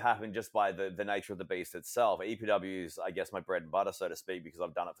that'll also happen just by the nature of the beast itself. EPW is, I guess, my bread and butter, so to speak, because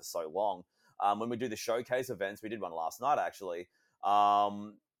I've done it for so long. When we do the showcase events, we did one last night actually,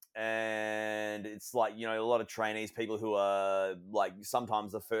 and it's like a lot of trainees, people who are like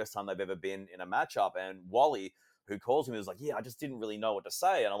sometimes the first time they've ever been in a matchup, and Wally, who calls me, was like, yeah, I just didn't really know what to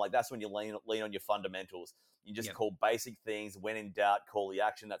say. And I'm like, that's when you lean on your fundamentals. You just call basic things. When in doubt, call the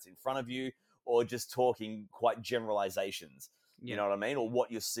action that's in front of you, or just talking quite generalizations. You know what I mean? Or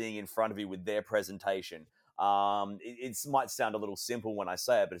what you're seeing in front of you with their presentation. It might sound a little simple when I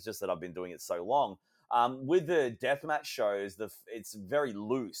say it, but it's just that I've been doing it so long. With the deathmatch shows, it's very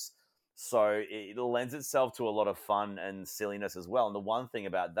loose. So it lends itself to a lot of fun and silliness as well. And the one thing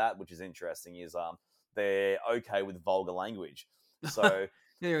about that, which is interesting, is they're okay with vulgar language. So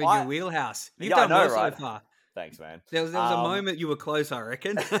they're in your wheelhouse. You've done well right? So far. Thanks, man. There was a moment you were close, I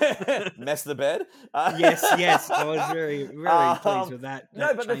reckon. Mess the bed? Yes. I was very, very pleased with that.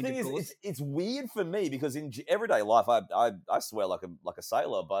 No, but the thing is, it's weird for me because in everyday life, I swear like a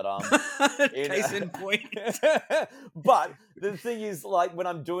sailor, but case in point. But the thing is, like when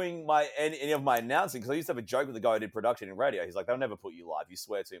I'm doing any of my announcing, because I used to have a joke with the guy who did production in radio. He's like, they'll never put you live. You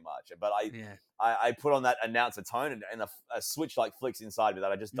swear too much. But I put on that announcer tone, and a switch like flicks inside me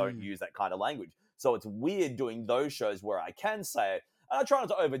that I just don't use that kind of language. So it's weird doing those shows where I can say it. And I try not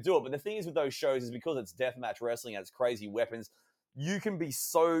to overdo it. But the thing is with those shows is because it's deathmatch wrestling and it's crazy weapons, you can be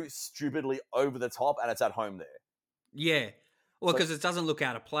so stupidly over the top and it's at home there. Yeah. Well, because it doesn't look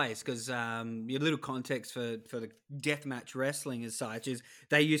out of place. Because your little context for the deathmatch wrestling as such is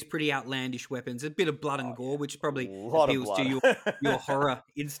they use pretty outlandish weapons, a bit of blood and gore, which probably appeals to your horror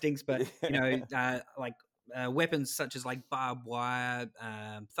instincts. But like weapons such as like barbed wire,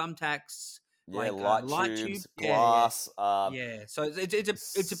 thumbtacks. Yeah, like light tubes, glass. So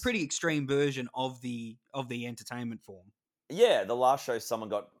it's a pretty extreme version of the entertainment form. Yeah, the last show someone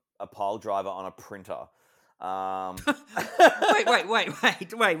got a pile driver on a printer. Wait.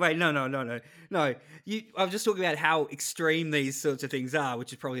 No. I'm just talking about how extreme these sorts of things are,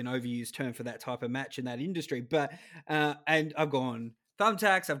 which is probably an overused term for that type of match in that industry. But and I've gone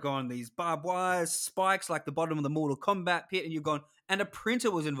thumbtacks, I've gone these barbed wires, spikes like the bottom of the Mortal Kombat pit, and you've gone, and a printer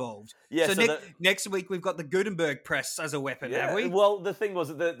was involved. Yeah. So, next week we've got the Gutenberg press as a weapon, have we? Well, the thing was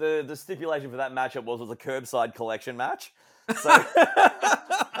the stipulation for that matchup was a curbside collection match. So.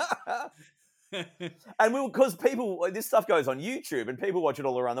 And because this stuff goes on YouTube and people watch it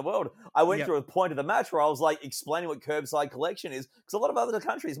all around the world. I went through a point of the match where I was like explaining what curbside collection is because a lot of other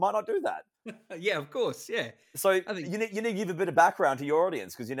countries might not do that. Yeah, of course, yeah. So you need to give a bit of background to your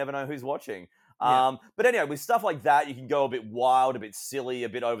audience because you never know who's watching. But anyway, with stuff like that, you can go a bit wild, a bit silly, a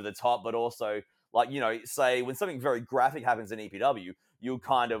bit over the top, but also like, say when something very graphic happens in EPW, you'll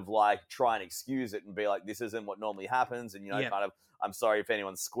kind of like try and excuse it and be like, this isn't what normally happens. And, kind of, I'm sorry if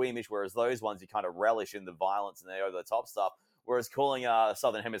anyone's squeamish. Whereas those ones, you kind of relish in the violence and the over the top stuff. Whereas calling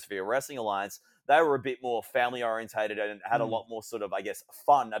Southern Hemisphere Wrestling Alliance, they were a bit more family orientated and had a lot more sort of, I guess,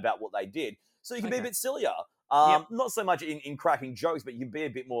 fun about what they did. So you can be a bit sillier. Not so much in cracking jokes, but you can be a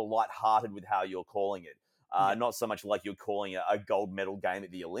bit more lighthearted with how you're calling it. Not so much like you're calling a gold medal game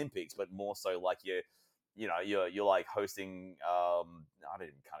at the Olympics, but more so like you're like hosting. I can't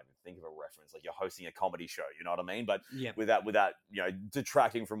even think of a reference. Like you're hosting a comedy show. You know what I mean? But without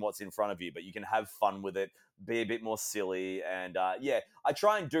detracting from what's in front of you. But you can have fun with it. Be a bit more silly, and I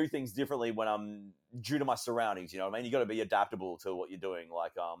try and do things differently when I'm due to my surroundings. You know what I mean? You got to be adaptable to what you're doing.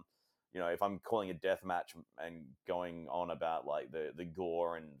 Like if I'm calling a death match and going on about like the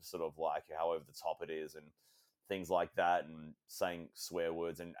gore and sort of like how over the top it is and things like that and saying swear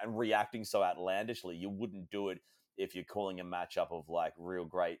words and reacting so outlandishly, you wouldn't do it if you're calling a matchup of like real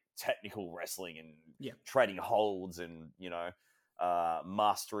great technical wrestling and trading holds and,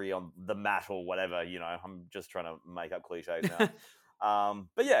 mastery on the mat or whatever, I'm just trying to make up cliches now.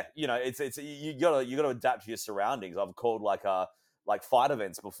 But yeah, it's you gotta adapt to your surroundings. I've called like fight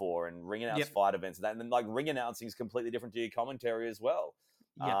events before and ring announce fight events and then like ring announcing is completely different to your commentary as well.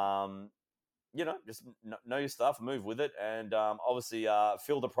 Just know your stuff, move with it, and obviously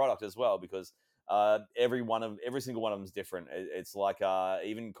feel the product as well because every single one of them is different. It's like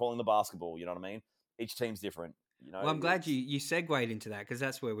even calling the basketball, you know what I mean? Each team's different. Well, I'm glad you segued into that because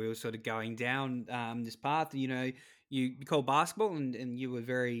that's where we were sort of going down this path. You call basketball and you were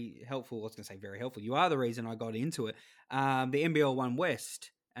very helpful. I was going to say very helpful. You are the reason I got into it. The NBL 1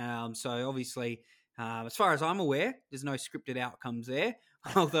 West. So obviously As far as I'm aware, there's no scripted outcomes there.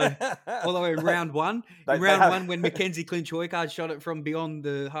 Although in round one, when Mackenzie Clinch-Hoycard shot it from beyond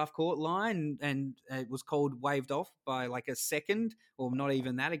the half court line and it was called waved off by like a second, or not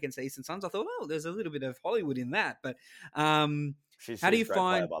even that, against the Eastern Suns, I thought, oh, there's a little bit of Hollywood in that. But she's how do you a great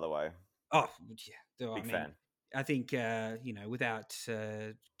find? player, by the way. Oh, yeah, Big fan. I think without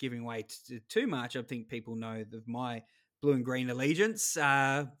giving away too much, I think people know my blue and green allegiance.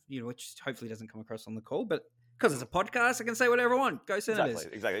 Which hopefully doesn't come across on the call, but because it's a podcast, I can say whatever I want. Go Senators!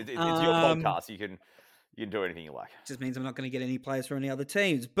 Exactly. It's your podcast. You can do anything you like. Just means I'm not going to get any players from any other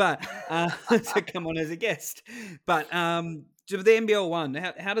teams, but to come on as a guest. But to the NBL one,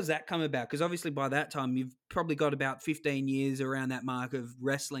 how does that come about? Because obviously by that time you've probably got about 15 years around that mark of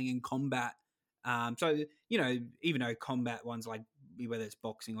wrestling and combat. So even though combat ones, like whether it's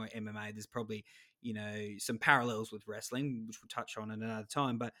boxing or MMA, there's probably some parallels with wrestling, which we'll touch on at another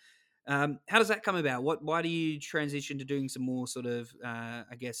time. But how does that come about? Why do you transition to doing some more sort of,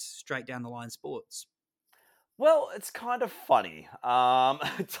 I guess, straight down the line sports? Well, it's kind of funny.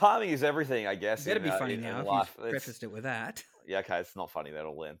 Timing is everything, I guess. It better be funny now. Life. You've prefaced it with that. Yeah, okay, it's not funny at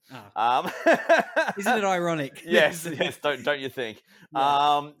all then. Oh. Isn't it ironic? Yes. Don't you think?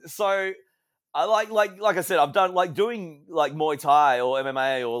 Yeah. So I like I said, I've done doing Muay Thai or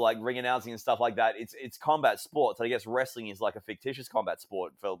MMA or ring announcing and stuff like that. It's combat sports. I guess wrestling is like a fictitious combat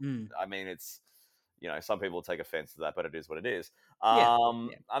sport. I mean, it's some people take offense to that, but it is what it is. Yeah.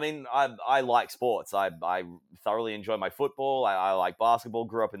 I mean, I like sports. I thoroughly enjoy my football. I like basketball.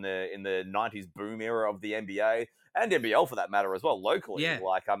 Grew up in the 90s boom era of the NBA and NBL for that matter as well, locally. Yeah.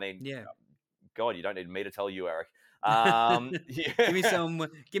 God, you don't need me to tell you, Eric.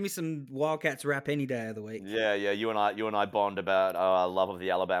 Give me some Wildcats rap any day of the week. Yeah. You and I bond about our love of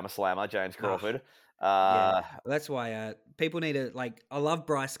the Alabama Slammer, James Crawford. Well, that's why people need to I love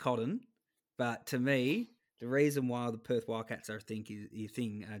Bryce Cotton, but to me, the reason why the Perth Wildcats are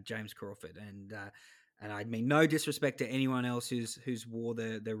James Crawford, and I mean no disrespect to anyone else who's wore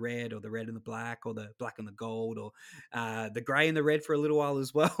the red or the red and the black or the black and the gold or the grey and the red for a little while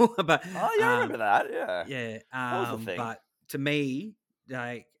as well. But I remember that. Yeah. That was the thing. But to me,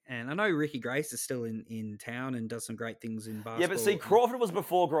 and I know Ricky Grace is still in town and does some great things in basketball. Yeah, but see, Crawford was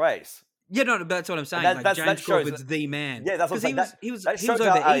before Grace. Yeah, no, that's what I'm saying. James Crawford's the man. Yeah, that's what I'm saying. He was over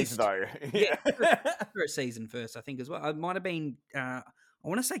over east, though. Yeah, for a season first, I think as well. It might have been. I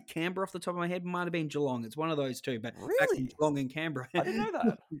want to say Canberra off the top of my head. Might have been Geelong. It's one of those two. But really, back in Geelong and Canberra. I didn't know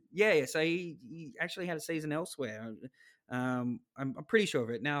that. Yeah. So he actually had a season elsewhere. I'm pretty sure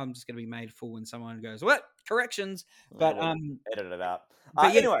of it. Now I'm just going to be made fool when someone goes, "What? Corrections?" But edit it out.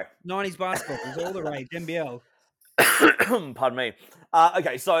 Anyway, 90s basketball was all the rage. NBL. Pardon me.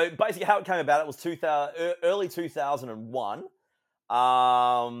 Okay, so basically how it came about, it was early 2001.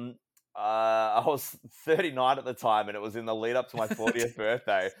 I was 39 at the time, and it was in the lead up to my 40th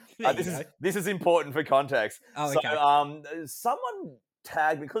birthday. This is important for context. Oh, okay. So someone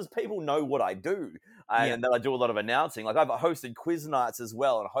tagged, because people know what I do, and that I do a lot of announcing. I've hosted quiz nights as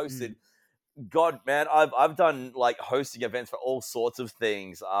well, and hosted. God, man, I've done hosting events for all sorts of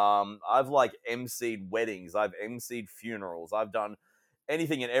things. I've emceed weddings, I've emceed funerals, I've done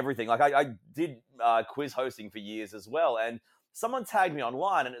anything and everything. I did quiz hosting for years as well, and someone tagged me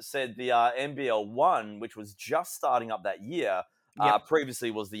online and it said the NBL 1, which was just starting up that year,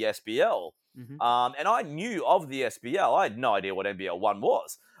 previously was the SBL. Mm-hmm. And I knew of the SBL. I had no idea what NBL 1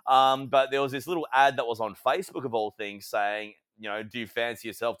 was. But there was this little ad that was on Facebook of all things saying, do you fancy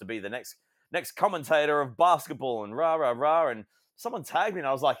yourself to be the next commentator of basketball and rah, rah, rah. And someone tagged me and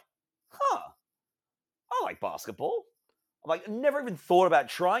I was like, I like basketball. I'm never even thought about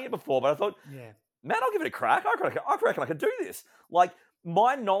trying it before, but I thought, man, I'll give it a crack. I reckon I could do this.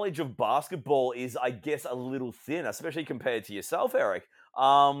 My knowledge of basketball is, I guess, a little thin, especially compared to yourself, Eric.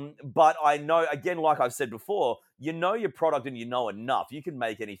 But I know, again, like I've said before, you know your product and you know enough. You can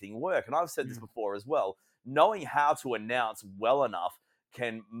make anything work. And I've said this before as well. Knowing how to announce well enough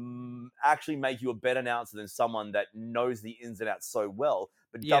can actually make you a better announcer than someone that knows the ins and outs so well,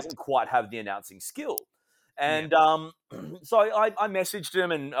 but doesn't quite have the announcing skill. And so I messaged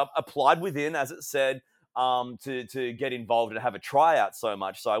him and applied within, as it said, to get involved and have a tryout so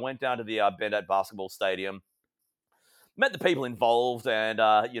much. So I went down to the Bendat Basketball Stadium, met the people involved, and,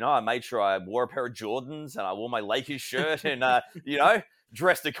 I made sure I wore a pair of Jordans and I wore my Lakers shirt and,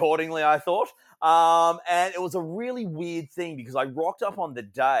 dressed accordingly, I thought. And it was a really weird thing because I rocked up on the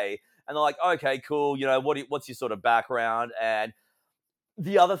day and they're like, okay, cool. What's your sort of background? And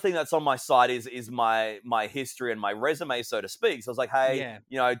the other thing that's on my side is my history and my resume, so to speak. So I was like, hey,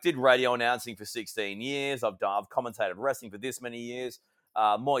 I did radio announcing for 16 years. I've commentated wrestling for this many years.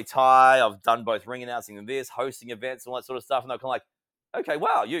 Muay Thai. I've done both ring announcing and this, hosting events and all that sort of stuff. And they're kind of like, okay,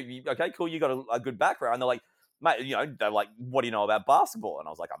 wow, you okay, cool. You got a good background. And they're like, mate, they're like, what do you know about basketball? And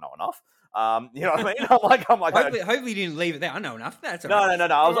I was like, I know enough. You know what I mean? I'm like, hopefully you didn't leave it there. I know enough. That's all right. No.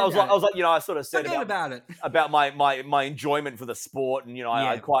 I was like, I sort of said about it, about my enjoyment for the sport, and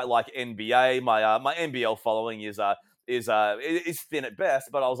I quite like NBA. My NBL following is thin at best,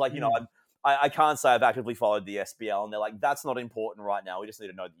 but I was like, I can't say I've actively followed the SBL, and they're like, that's not important right now. We just need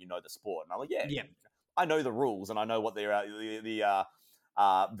to know that you know the sport. And I'm like, yeah. I know the rules, and I know what the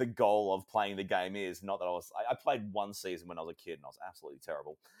goal of playing the game is. Not that I played one season when I was a kid, and I was absolutely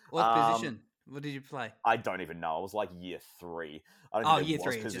terrible. What position? What did you play? I don't even know. I was like year 3. I don't think year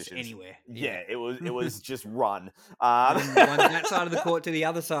 3, just anywhere. Yeah, it was just run. One that side of the court to the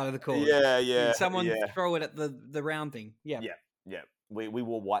other side of the court. Yeah. And someone throw it at the round thing. Yeah. We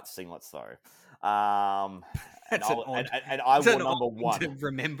wore white singlets though. That's I wore number 1. To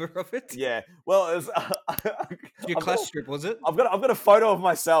remember of it. Yeah. Well, it was your class strip, was it? I've got a photo of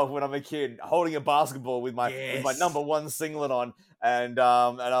myself when I'm a kid holding a basketball with my number 1 singlet on, and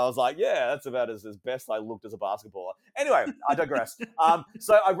I was like, yeah, that's about as best I looked as a basketballer. Anyway, I digress.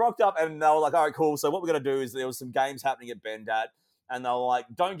 So I rocked up, and they were like, all right, cool. So what we're gonna do is there was some games happening at Bendat. And they were like,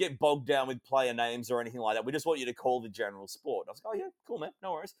 don't get bogged down with player names or anything like that. We just want you to call the general sport. I was like, oh, yeah, cool, man.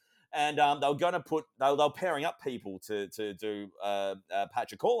 No worries. And they were going to they were pairing up people to do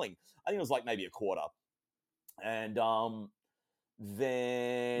patch of calling. I think it was like maybe a quarter. And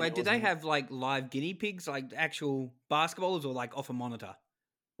then... Wait, did they have like live guinea pigs, like actual basketballers, or like off a monitor?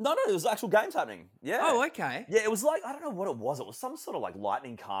 No, it was actual games happening. Yeah. Oh, okay. Yeah, it was like, I don't know what it was. It was some sort of like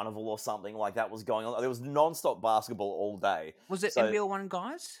lightning carnival or something like that was going on. There was non-stop basketball all day. Was it NBL 1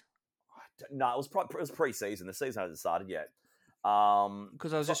 guys? No, it was pre-season. The season hasn't started yet.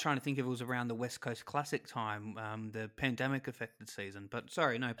 Because I was just trying to think if it was around the West Coast Classic time, the pandemic affected season. But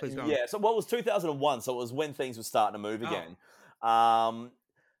sorry, no, please go on. Yeah, so it was 2001, so it was when things were starting to move again.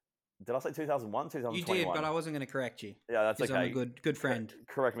 Did I say 2001? 2021? You did, but I wasn't going to correct you. Yeah, that's okay. I'm a good friend.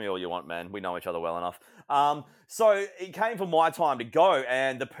 Correct me all you want, man. We know each other well enough. So it came for my time to go,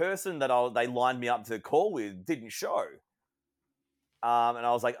 and the person that they lined me up to call with didn't show. And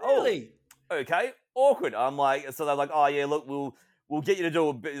I was like, really? Oh, okay, awkward. I'm like, so they're like, oh yeah, look, we'll get you to do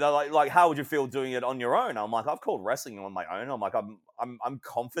a bit. They're like, how would you feel doing it on your own? I'm like, I've called wrestling on my own. I'm like, I'm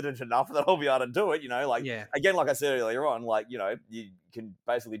confident enough that I'll be able to do it. Again, like I said earlier on, like, you can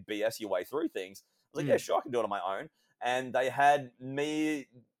basically BS your way through things. I was like, yeah, sure, I can do it on my own. And they had me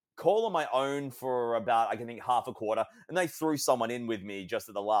call on my own for about, I think, half a quarter, and they threw someone in with me just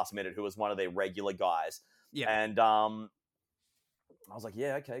at the last minute who was one of their regular guys. Yeah. And I was like,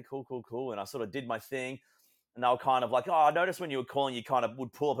 yeah, okay, cool. And I sort of did my thing. And they were kind of like, oh, I noticed when you were calling, you kind of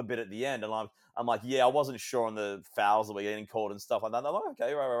would pull up a bit at the end. And I'm like, yeah, I wasn't sure on the fouls that were getting called and stuff like that. And they're like,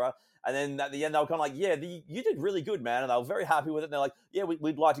 okay, right. And then at the end, they were kind of like, yeah, you did really good, man. And they were very happy with it. And they're like, yeah,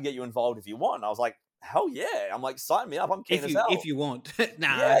 we'd like to get you involved if you want. And I was like, hell yeah. I'm like, sign me up. I'm keen as hell. If you want.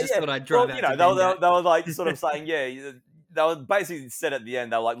 I just thought I'd drive out. They were like sort of saying, yeah, they were basically said at the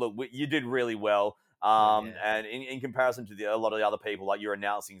end, they were like, look, you did really well. And in comparison to a lot of the other people, like your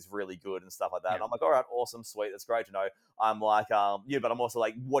announcing is really good and stuff like that. Yeah. And I'm like, all right, awesome, sweet. That's great to know. I'm like, but I'm also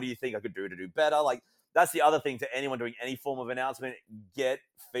like, what do you think I could do to do better? Like, that's the other thing to anyone doing any form of announcement, get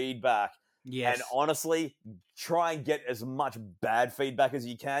feedback. Yes. And honestly, try and get as much bad feedback as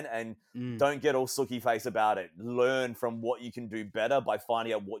you can, and don't get all sooky face about it. Learn from what you can do better by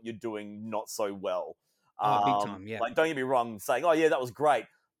finding out what you're doing not so well. Big time, yeah. Like, don't get me wrong, saying, oh yeah, that was great.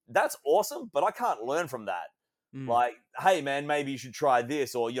 That's awesome, but I can't learn from that. Like, hey man, maybe you should try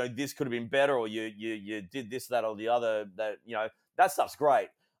this, or this could have been better, or you did this, that, or the other. That that stuff's great.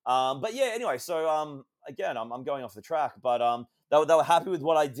 But yeah, anyway, so again, I'm going off the track, but they were happy with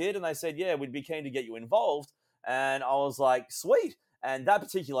what I did, and they said, yeah, we'd be keen to get you involved, and I was like, sweet. And that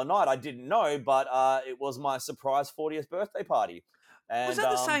particular night, I didn't know, but it was my surprise 40th birthday party. And, was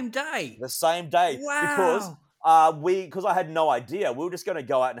that the same day? The same day. Wow. Because I had no idea. We were just going to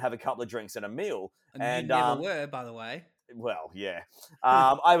go out and have a couple of drinks and a meal. And you never were, by the way. Well, yeah.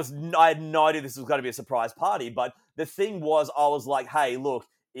 I had no idea this was going to be a surprise party. But the thing was, I was like, hey, look,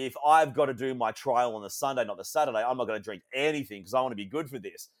 if I've got to do my trial on the Sunday, not the Saturday, I'm not going to drink anything because I want to be good for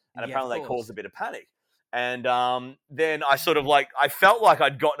this. And apparently that caused a bit of panic. And then I sort of I felt like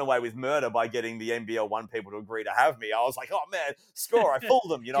I'd gotten away with murder by getting the NBL 1 people to agree to have me. I was like, oh man, score, I fooled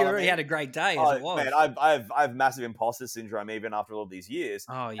them. You know, you already had a great day as it was. Man, I have massive imposter syndrome even after all these years.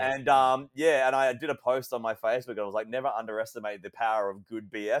 Oh yeah. And and I did a post on my Facebook and I was like, never underestimate the power of good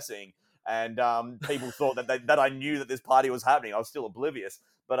BSing. And people thought that I knew that this party was happening. I was still oblivious.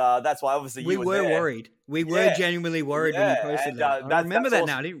 But that's why obviously we you were there. worried. We were genuinely worried when you posted and that. I remember that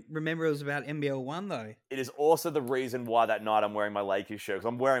also, now. I didn't remember it was about NBL 1 though. It is also the reason why that night I'm wearing my Lakers shirt, because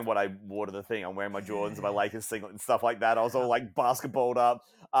I'm wearing what I wore to the thing. I'm wearing my Jordans and my Lakers singlet and stuff like that. I was all like basketballed up.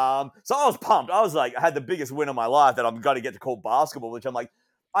 So I was pumped. I was like, I had the biggest win of my life that I'm going to get to call basketball, which I'm like,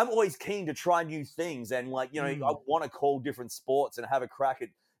 I'm always keen to try new things. And like, I want to call different sports and have a crack at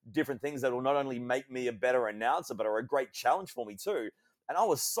different things that will not only make me a better announcer, but are a great challenge for me too. And I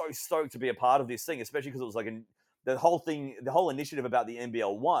was so stoked to be a part of this thing, especially because it was like the whole initiative about the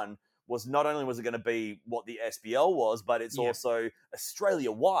NBL 1 was not only was it going to be what the SBL was, but it's also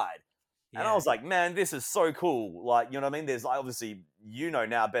Australia-wide. And I was like, man, this is so cool. Like, you know what I mean? There's obviously,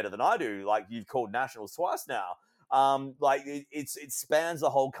 now better than I do. Like, you've called nationals twice now. Like, it spans the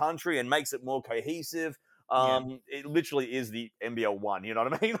whole country and makes it more cohesive. It literally is the NBL 1, you know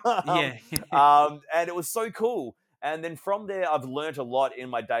what I mean? And it was so cool. And then from there, I've learned a lot in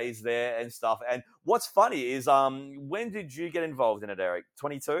my days there and stuff. And what's funny is, when did you get involved in it, Eric?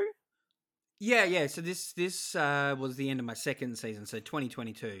 22? Yeah. So this was the end of my second season, so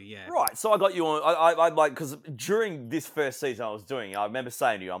 2022. Yeah. Right. So I got you on. I like, because during this first season I was doing, I remember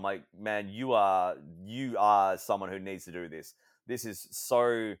saying to you, I'm like, man, you are someone who needs to do this. This is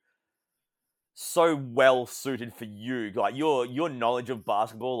so well suited for you. Like your knowledge of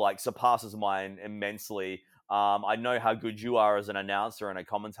basketball like surpasses mine immensely. I know how good you are as an announcer and a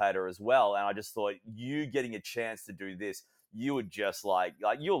commentator as well, and I just thought you getting a chance to do this, you would just like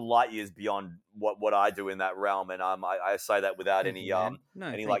you're light years beyond what I do in that realm, and I say that without Thank any you, man. No,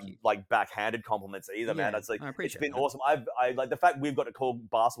 any thank you. like backhanded compliments either, man. Yeah, It's like I it's appreciate been that. awesome. I like the fact we've got to call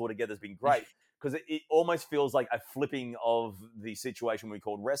basketball together has been great. Because it almost feels like a flipping of the situation we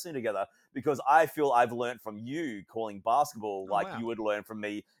called wrestling together. Because I feel I've learned from you calling basketball like you would learn from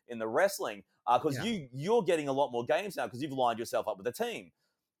me in the wrestling. Because you're getting a lot more games now because you've lined yourself up with a team,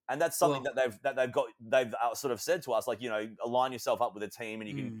 and that's something they've sort of said to us, like, align yourself up with a team, and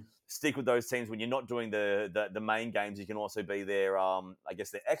you can stick with those teams when you're not doing the main games. You can also be their I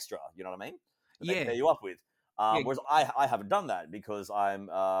guess their extra. You know what I mean? That they pair you up with. Whereas I haven't done that because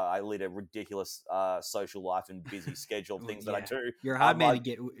I lead a ridiculous social life and busy schedule of things that I do. You're a hard man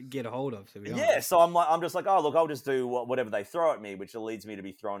to get a hold of, to be honest. Yeah, so I'm just like, oh look, I'll just do whatever they throw at me, which leads me to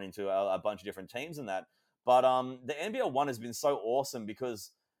be thrown into a bunch of different teams and that. But the NBL 1 has been so awesome because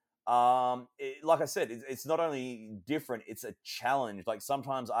like I said, it's not only different, it's a challenge. Like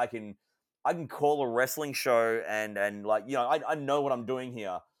sometimes I can call a wrestling show and like I know what I'm doing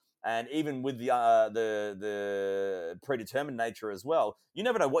here. And even with the predetermined nature as well, you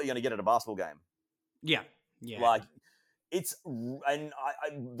never know what you're going to get at a basketball game. Yeah. Like it's, and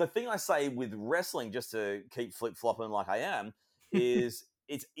the thing I say with wrestling, just to keep flip flopping like I am, is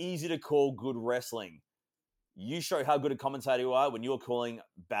it's easy to call good wrestling. You show how good a commentator you are when you're calling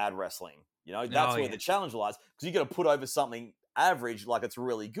bad wrestling. That's where the challenge lies, because you got to put over something average like it's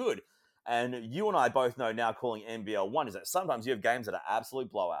really good. And you and I both know now, calling NBL 1 is that sometimes you have games that are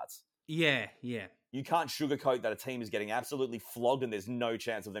absolute blowouts. Yeah. You can't sugarcoat that a team is getting absolutely flogged and there's no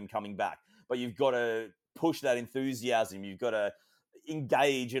chance of them coming back. But you've got to push that enthusiasm. You've got to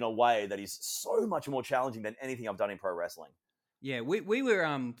engage in a way that is so much more challenging than anything I've done in pro wrestling. Yeah, we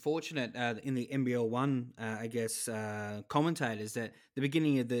were fortunate in the NBL 1, I guess, commentators that the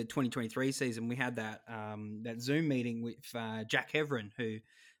beginning of the 2023 season, we had that Zoom meeting with Jack Heverin, who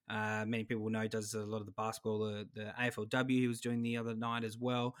many people know does a lot of the basketball, the AFLW he was doing the other night as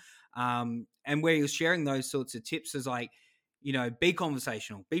well. And where he was sharing those sorts of tips is like, be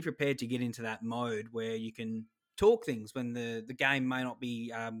conversational, be prepared to get into that mode where you can talk things when the game may not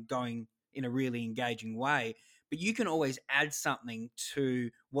be going in a really engaging way, but you can always add something to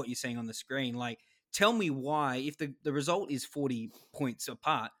what you're seeing on the screen. Like, tell me why, if the result is 40 points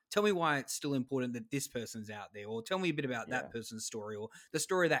apart, tell me why it's still important that this person's out there, or tell me a bit about that person's story or the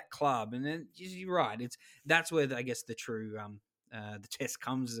story of that club. And then you're right. That's where I guess the true the test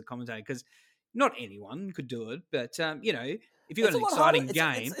comes as a commentator, because not anyone could do it, but if you've got an exciting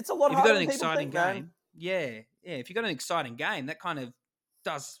game, it's a lot harder than people think, man. If you've got an exciting game, that kind of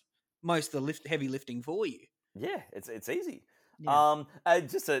does most of the heavy lifting for you. Yeah, it's easy. Yeah.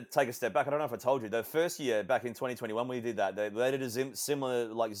 Just to take a step back, I don't know if I told you, the first year back in 2021 we did that. They did a similar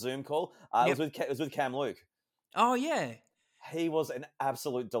like Zoom call. It was with Cam Luke. Oh yeah, he was an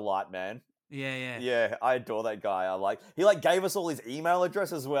absolute delight, man. Yeah. I adore that guy. He gave us all his email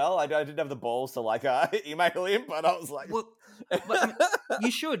address as well. I didn't have the balls to email him, but I was like, well,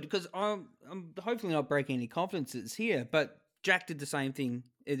 you should, because I'm hopefully not breaking any confidences here, but Jack did the same thing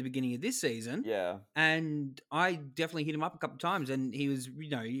at the beginning of this season. Yeah. And I definitely hit him up a couple of times, and he was,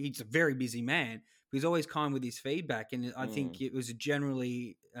 he's a very busy man. He's always kind with his feedback, and I think it was a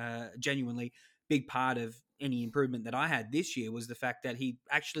genuinely big part of any improvement that I had this year was the fact that he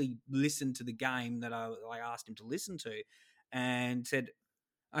actually listened to the game that I asked him to listen to, and said,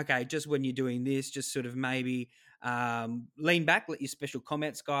 okay, just when you're doing this, just sort of maybe lean back, let your special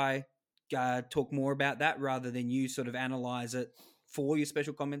comments guy talk more about that rather than you sort of analyze it for your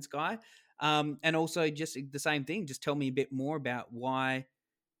special comments guy. And also just the same thing, just tell me a bit more about why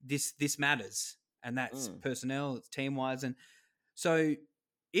this matters. And that's personnel, it's team-wise. And so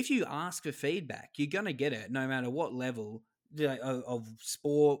if you ask for feedback, you're going to get it no matter what level of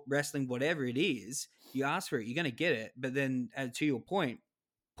sport, wrestling, whatever it is. You ask for it, you're going to get it. But then to your point,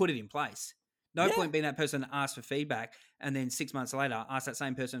 put it in place. No point being that person asks for feedback and then 6 months later ask that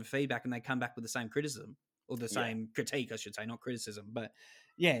same person for feedback and they come back with the same criticism or the same critique, I should say, not criticism. But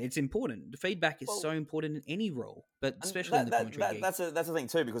yeah, it's important. The feedback is so important in any role, but especially in the commentary gig. That's the thing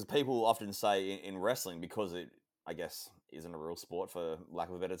too, because people often say in wrestling, because it, I guess, isn't a real sport for lack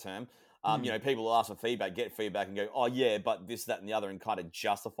of a better term. People ask for feedback, get feedback, and go, "Oh yeah, but this, that, and the other," and kind of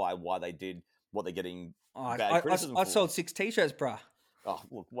justify why they did what they're getting bad criticism for. I sold 6 t-shirts, bruh. Oh,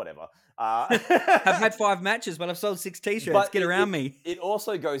 look, whatever. I've had 5 matches, but I've sold 6 t-shirts. Get around me. It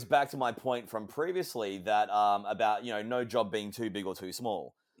also goes back to my point from previously that about no job being too big or too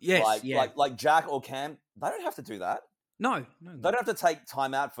small. Yes, like Jack or Cam, they don't have to do that. No. They don't have to take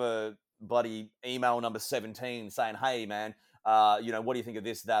time out for bloody email number 17 saying, "Hey, man, what do you think of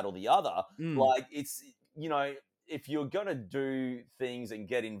this, that, or the other?" Like, it's, if you're gonna do things and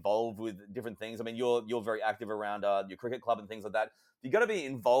get involved with different things, I mean, you're very active around your cricket club and things like that. You got to be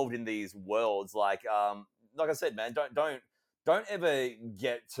involved in these worlds. Like I said, man, don't ever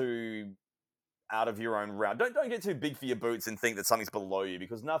get too out of your own round. Don't get too big for your boots and think that something's below you,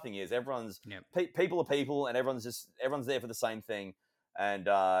 because nothing is. Everyone's people are people, and everyone's there for the same thing, and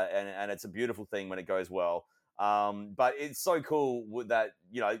it's a beautiful thing when it goes well. But it's so cool that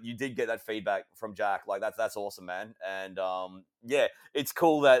you did get that feedback from Jack. Like that's awesome, man. And it's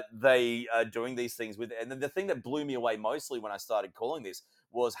cool that they are doing these things with. And the thing that blew me away mostly when I started calling this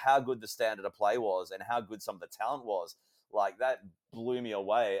was how good the standard of play was and how good some of the talent was. Like, that blew me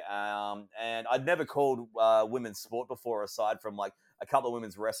away. And I'd never called women's sport before, aside from like a couple of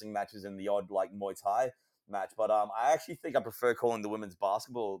women's wrestling matches and the odd like Muay Thai match. But I actually think I prefer calling the women's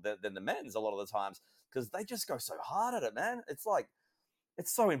basketball than the men's a lot of the times, because they just go so hard at it, man. It's like,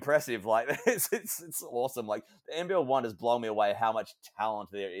 it's so impressive. Like, it's awesome. Like, the NBL 1 has blown me away how much talent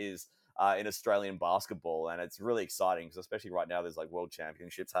there is in Australian basketball, and it's really exciting, because especially right now there's like world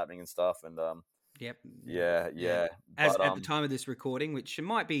championships happening and stuff, and yeah. As at the time of this recording, which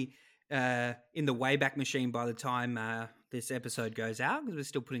might be in the Wayback Machine by the time this episode goes out, because we're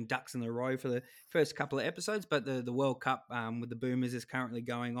still putting ducks in the row for the first couple of episodes, but the World Cup with the Boomers is currently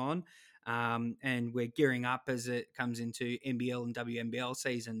going on. And we're gearing up as it comes into NBL and WNBL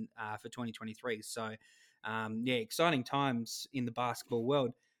season for 2023. So, exciting times in the basketball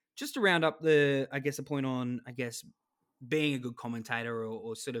world. Just to round up a point on, being a good commentator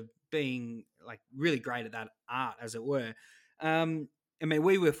or sort of being like really great at that art, as it were. I mean,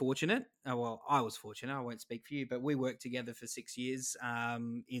 we were fortunate. Well, I was fortunate. I won't speak for you, but we worked together for 6 years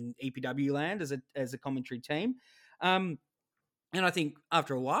in EPW land as a commentary team. And I think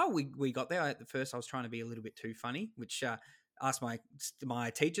after a while, we got there. At first, I was trying to be a little bit too funny, which asked my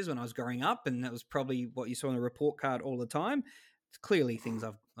teachers when I was growing up, and that was probably what you saw on the report card all the time. It's clearly things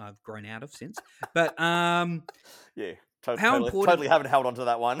I've grown out of since. But totally haven't held on to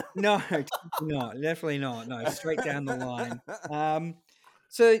that one. No, definitely not. No, straight down the line.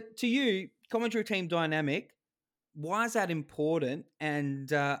 So to you, commentary team dynamic, why is that important?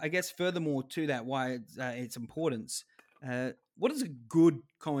 And I guess furthermore to that, why its importance. What does a good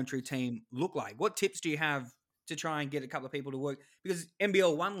commentary team look like? What tips do you have to try and get a couple of people to work? Because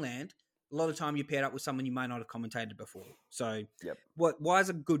NBL 1 land, a lot of time you're paired up with someone you may not have commentated before. So why is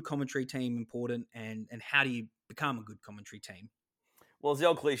a good commentary team important, and how do you become a good commentary team? Well, as the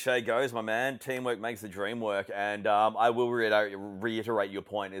old cliche goes, my man, teamwork makes the dream work. And I will reiterate your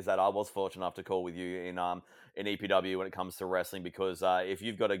point, is that I was fortunate enough to call with you in EPW when it comes to wrestling, because if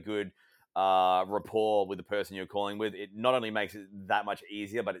you've got a good rapport with the person you're calling with, it not only makes it that much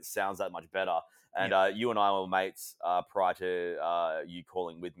easier, but it sounds that much better. And you and I were mates prior to you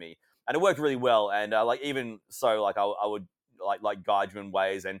calling with me, and it worked really well. And even so, I would like guide you in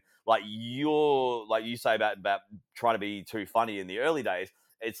ways, and you say about trying to be too funny in the early days.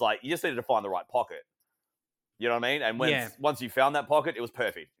 It's like you just needed to find the right pocket. You know what I mean? And once you found that pocket, it was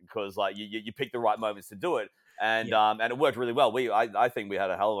perfect, because like you picked the right moments to do it. and it worked really well. I think we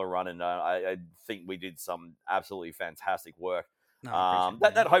had a hell of a run, and I think we did some absolutely fantastic work. No, I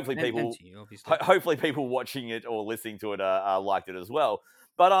appreciate That hopefully and to you, obviously. hopefully people watching it or listening to it liked it as well.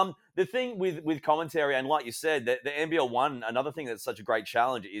 But the thing with commentary, and like you said, the NBL One, another thing that's such a great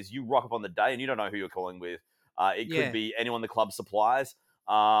challenge is you rock up on the day and you don't know who you're calling with. It could be anyone the club supplies,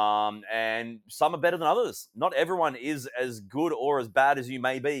 and some are better than others. Not everyone is as good or as bad as you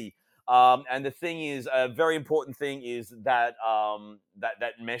may be. And the thing is, a very important thing is that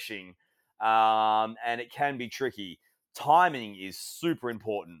that meshing, and it can be tricky. Timing is super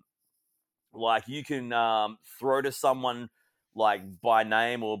important. Like you can throw to someone like by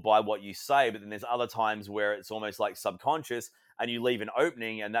name or by what you say, but then there's other times where it's almost like subconscious, and you leave an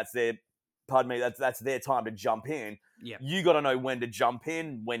opening, and that's their, pardon me, that's their time to jump in. Yeah, you got to know when to jump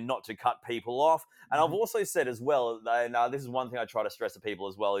in, when not to cut people off. And I've also said as well, and this is one thing I try to stress to people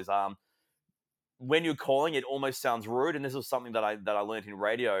as well, is when you're calling, it almost sounds rude, and this is something that I learned in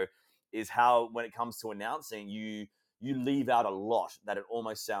radio, is how when it comes to announcing, you leave out a lot, that it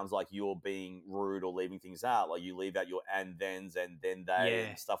almost sounds like you're being rude or leaving things out. Like you leave out your and thens and then they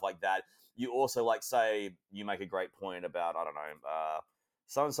and stuff like that. You also like say, you make a great point about, I don't know,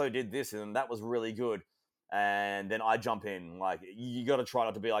 so-and-so did this and that was really good. And then I jump in. Like you got to try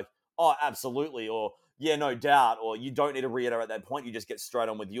not to be like, oh, absolutely. Or yeah, no doubt. Or you don't need to reiterate that point. You just get straight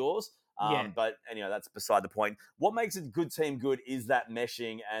on with yours. But anyway, that's beside the point. What makes a good team good is that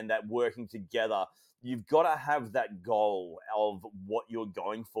meshing and that working together. You've got to have that goal of what you're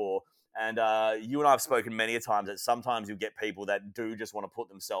going for. And you and I have spoken many a times that sometimes you'll get people that do just want to put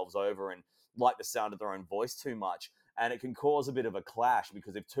themselves over and like the sound of their own voice too much. And it can cause a bit of a clash,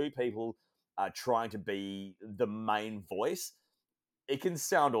 because if two people are trying to be the main voice, it can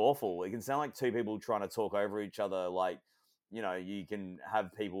sound awful. It can sound like two people trying to talk over each other. Like, you know, you can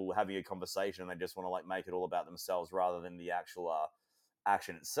have people having a conversation and they just want to like make it all about themselves rather than the actual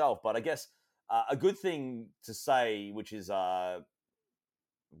action itself. But I guess a good thing to say, which is was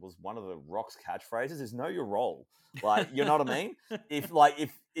one of the Rock's catchphrases, is know your role. Like, you know what I mean?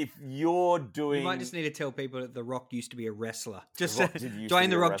 If you're doing, you might just need to tell people that The Rock used to be a wrestler. Just Dwayne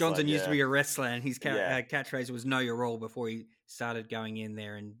The Rock Johnson used to be a wrestler, and his catchphrase was "Know your role" before he started going in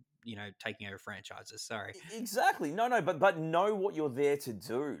there and, you know, taking over franchises. Sorry. Exactly. No, but know what you're there to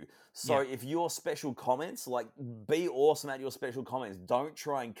do. So if your special comments, like, be awesome at your special comments. Don't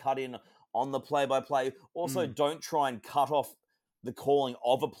try and cut in on the play-by-play. Also, don't try and cut off the calling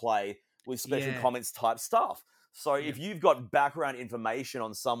of a play with special comments type stuff. So if you've got background information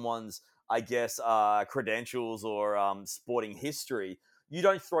on someone's, I guess, credentials or sporting history, you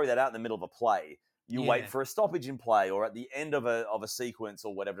don't throw that out in the middle of a play. You wait for a stoppage in play or at the end of a sequence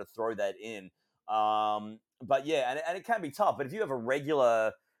or whatever to throw that in. But yeah, and it can be tough. But if you have a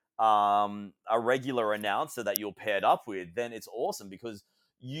regular announcer that you're paired up with, then it's awesome, because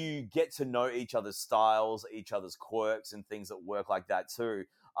you get to know each other's styles, each other's quirks, and things that work like that too.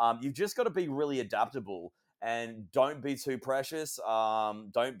 You've just got to be really adaptable and don't be too precious.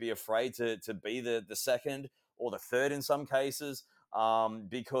 Don't be afraid to be the second or the third in some cases,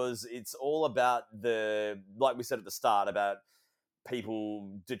 because it's all about like we said at the start, about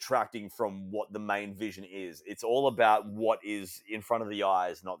people detracting from what the main vision is. It's all about what is in front of the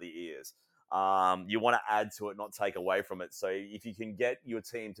eyes, not the ears. You want to add to it, not take away from it. So if you can get your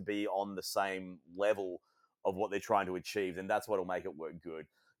team to be on the same level of what they're trying to achieve, then that's what will make it work good.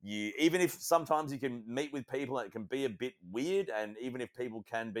 Even if sometimes you can meet with people and it can be a bit weird, and even if people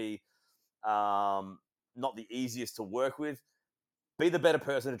can be not the easiest to work with, be the better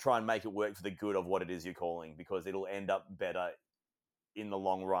person to try and make it work for the good of what it is you're calling, because it'll end up better in the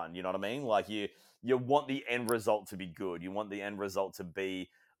long run. You know what I mean? Like you want the end result to be good. You want the end result to be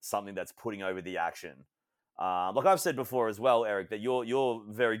something that's putting over the action. Like I've said before as well, Eric, that you're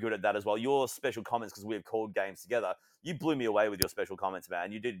very good at that as well. Your special comments, because we've called games together, you blew me away with your special comments,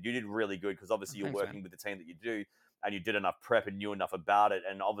 man. You did really good, because obviously you're working with the team that you do, and you did enough prep and knew enough about it,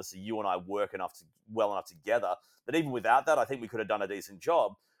 and obviously you and I work well enough together that even without that, I think we could have done a decent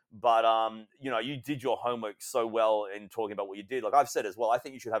job. But you know, you did your homework so well in talking about what you did. Like I've said as well, I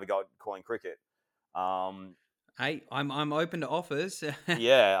think you should have a go at calling cricket. Hey, I'm open to offers.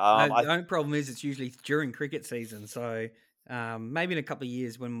 Yeah. The only problem is it's usually during cricket season, so maybe in a couple of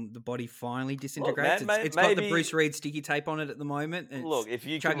years when the body finally disintegrates. Look, man, it's got the Bruce Reed sticky tape on it at the moment. Look, if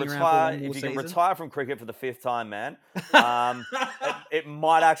you can retire from cricket for the 5th time, man, it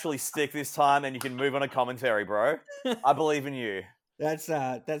might actually stick this time, and you can move on to commentary, bro. I believe in you. That's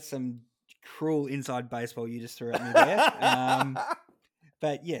some cruel inside baseball you just threw at me there.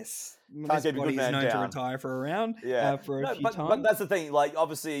 But yes, Can't this keep a good body is man known to down. retire for a round, Yeah, for a no, few but times. that's the thing. Like,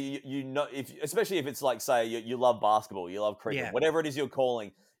 obviously, you know, if especially if it's like, say, you love basketball, you love cricket, Yeah. whatever it is you're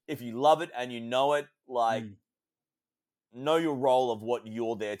calling. If you love it and you know it, like, Mm. know your role of what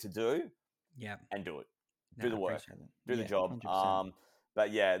you're there to do, Yeah. and do it. No, Do I the work. appreciate that. Do the Yeah, job. 100%.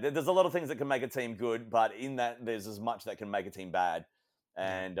 But yeah, there's a lot of things that can make a team good, but in that, there's as much that can make a team bad.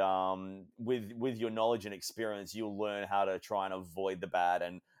 Yeah. And with your knowledge and experience, you'll learn how to try and avoid the bad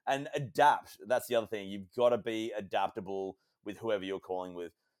and adapt. That's the other thing. You've got to be adaptable with whoever you're calling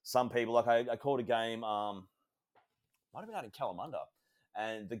with. Some people, like I called a game, might have been out in Kalamunda,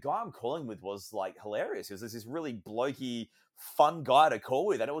 and the guy I'm calling with was like hilarious. He was this really blokey, fun guy to call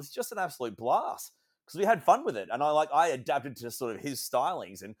with, and it was just an absolute blast because we had fun with it. And I adapted to sort of his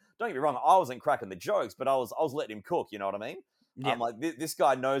stylings. And don't get me wrong, I wasn't cracking the jokes, but I was letting him cook. You know what I mean? Yeah. Like this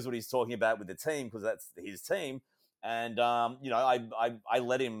guy knows what he's talking about with the team because that's his team. And I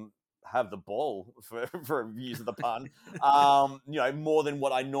let him have the ball for use of the pun. More than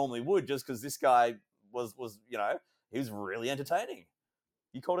what I normally would, just because this guy was he was really entertaining.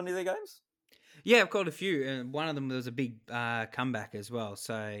 You called any of their games? Yeah, I've called a few. And one of them was a big comeback as well.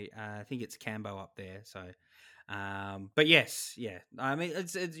 So I think it's Cambo up there. So, but yes, yeah. I mean,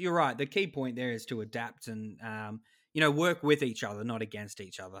 it's you're right. The key point there is to adapt and work with each other, not against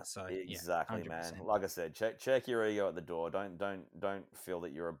each other. So Exactly, yeah, 100%. man. Like I said, check your ego at the door. Don't feel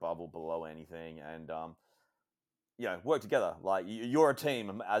that you're above or below anything, and work together. Like you're a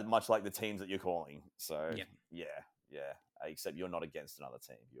team, as much like the teams that you're calling. So yeah. Except you're not against another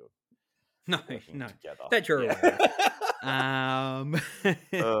team. You're No, working together. that you're aware of.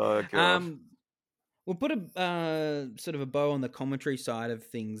 Oh god. We'll put a sort of a bow on the commentary side of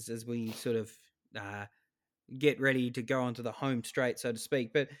things as we sort of get ready to go onto the home straight, so to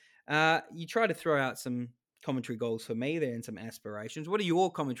speak. But you try to throw out some commentary goals for me there and some aspirations. What are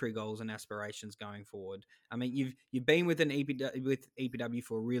your commentary goals and aspirations going forward? I mean, you've been with EPW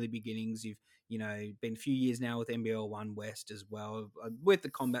for really beginnings. You've been a few years now with NBL One West as well, with the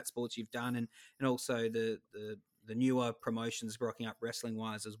combat sports you've done, and also the newer promotions rocking up wrestling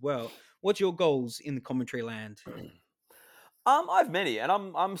wise as well. What's your goals in the commentary land? I've many, and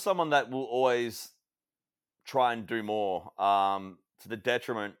I'm someone that will always try and do more. To the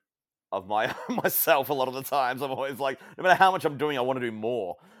detriment of myself a lot of the times. I'm always like, no matter how much I'm doing, I want to do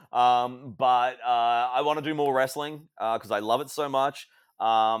more. But I want to do more wrestling because I love it so much.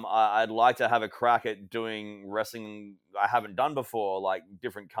 I'd like to have a crack at doing wrestling I haven't done before, like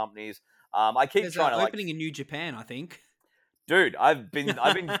different companies. I keep There's trying to opening in New Japan, I think. Dude, I've been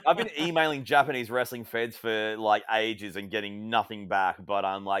emailing Japanese wrestling feds for like ages and getting nothing back. But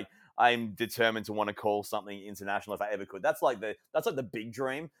I'm determined to want to call something international if I ever could. That's like the big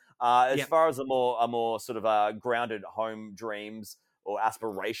dream. As far as a more sort of grounded home dreams or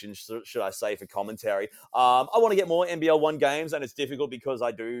aspirations, should I say, for commentary, I want to get more NBL One games, and it's difficult because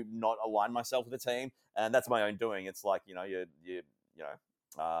I do not align myself with a team, and that's my own doing. It's like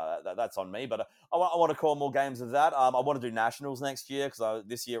that's on me, but I want to call more games of that. I want to do nationals next year because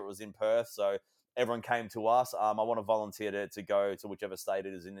this year it was in Perth, so everyone came to us. I want to volunteer to go to whichever state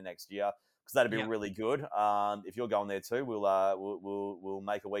it is in the next year because that'd be really good. If you're going there too, we'll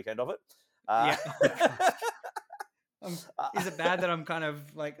make a weekend of it. Yeah. Is it bad that I'm kind of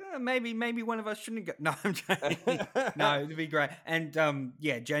like maybe one of us shouldn't go? No, I'm joking. No, it'd be great. And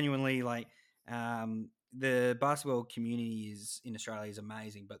genuinely, like the basketball community in Australia is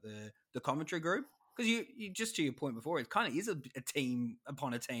amazing, but the commentary group, because you just to your point before, it kind of is a team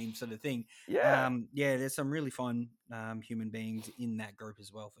upon a team sort of thing. Yeah. There's some really fun human beings in that group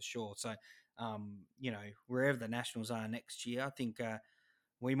as well, for sure. So wherever the nationals are next year, I think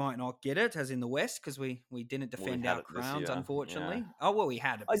we might not get it, as in the West, because we didn't defend our crowns, unfortunately. Yeah. Oh well, we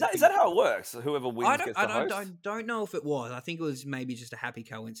had it. Is that how it works? Whoever wins gets to host? I don't know if it was. I think it was maybe just a happy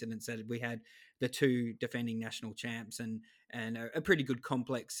coincidence that we had the two defending national champs and a pretty good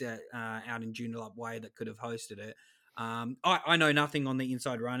complex out in Joondalup Way that could have hosted it. I know nothing on the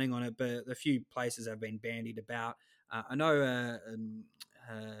inside running on it, but a few places have been bandied about. I know a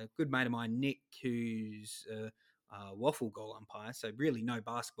good mate of mine, Nick, who's waffle goal umpire, so really no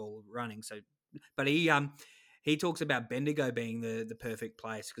basketball running. So, but he talks about Bendigo being the perfect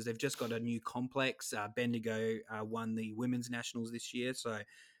place because they've just got a new complex. Bendigo won the women's nationals this year, so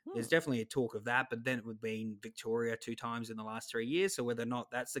there's definitely a talk of that. But then it would be in Victoria 2 times in the last 3 years. So whether or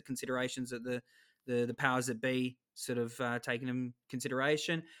not that's the considerations that the powers that be sort of taken in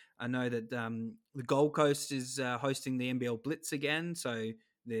consideration. I know that the Gold Coast is hosting the NBL Blitz again, so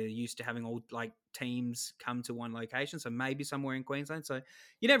they're used to having all like teams come to one location, so maybe somewhere in Queensland. So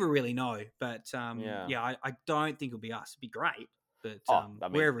you never really know, but I don't think it'll be us. It'd be great. but Oh, I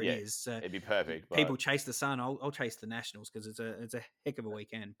mean, wherever it yeah, is, it'd be perfect. people But chase the sun. I'll chase the Nationals because it's a heck of a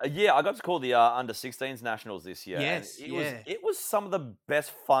weekend. yeah, I got to call the under 16s nationals this year, and Yes, yeah. it was some of the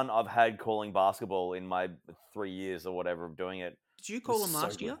best fun I've had calling basketball in my 3 years or whatever of doing it. Did you It was call them so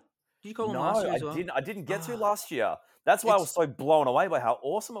last good. year? Did you call them No, last year as well? I didn't get to Ah, last year. That's why I was it's so blown away by how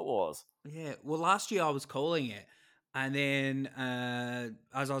awesome it was. Yeah, well, last year I was calling it, and then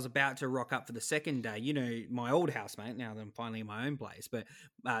as I was about to rock up for the second day, my old housemate. Now that I'm finally in my own place, but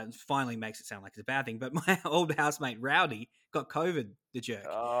finally makes it sound like it's a bad thing. But my old housemate Rowdy got COVID, the jerk,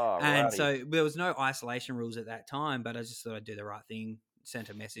 Oh, and rowdy. so there was no isolation rules at that time. But I just thought I'd do the right thing.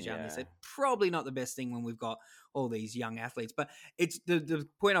 Sent a message out and they Yeah. said probably not the best thing when we've got all these young athletes. But it's the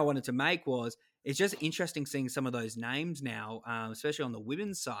point I wanted to make was it's just interesting seeing some of those names now, especially on the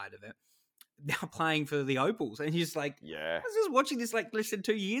women's side of it now playing for the Opals, and he's like, Yeah. I was just watching this like less than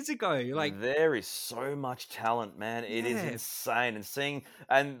 2 years ago. You're like, There is so much talent, man. It is yeah, insane,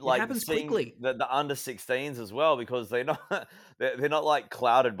 and it happens seeing quickly. the under 16s as well, because they're not they're not like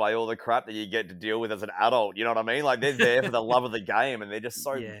clouded by all the crap that you get to deal with as an adult. You know what I mean? Like they're there for the love of the game, and they're just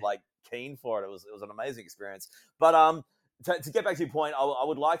so Yeah. like keen for it. It was an amazing experience. But to get back to your point, I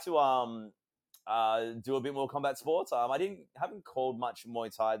would like to do a bit more combat sports. Haven't called much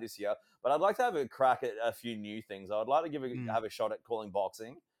Muay Thai this year, but I'd like to have a crack at a few new things. I would like to Mm. have a shot at calling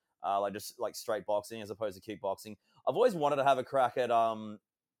boxing, like just like straight boxing as opposed to kickboxing. I've always wanted to have a crack at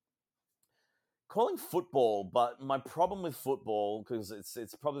calling football, but my problem with football, because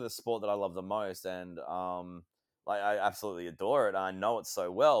it's probably the sport that I love the most, and like I absolutely adore it. I know it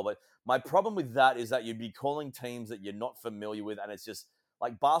so well, but my problem with that is that you'd be calling teams that you're not familiar with, and it's just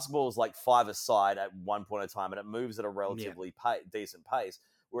like basketball is like five a side at one point in time, and it moves at a Yeah. relatively decent pace.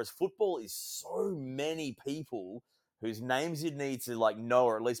 Whereas football is so many people whose names you'd need to like know,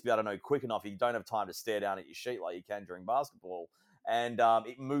 or at least be able to know quick enough. You don't have time to stare down at your sheet like you can during basketball, and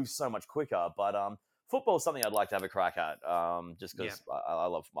it moves so much quicker. But football is something I'd like to have a crack at, just Yeah. because I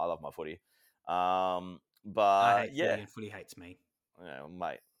love my footy. I But hate yeah, footy and footy hates me.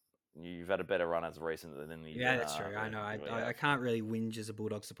 mate, you've had a better run as of recent than Yeah, that's true. I know. we I have. can't really whinge as a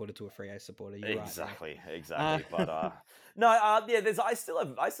Bulldog supporter to a Freo supporter. You're right there. Exactly. But no, yeah. I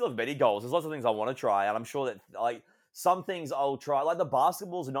still have many goals. There's lots of things I want to try, and I'm sure that like some things I'll try. Like the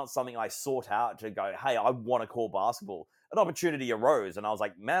basketballs are not something I sought out to go. Hey, I want to call basketball. An opportunity arose, and I was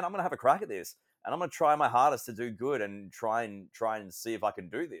like, man, I'm gonna have a crack at this, and I'm gonna try my hardest to do good and try and see if I can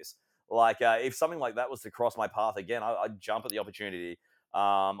do this. Like if something like that was to cross my path again, I'd jump at the opportunity.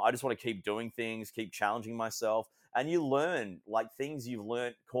 I just want to keep doing things, keep challenging myself, and you learn like things you've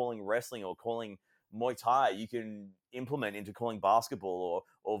learned calling wrestling or calling Muay Thai, you can implement into calling basketball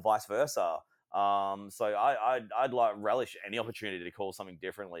or vice versa. So I'd like relish any opportunity to call something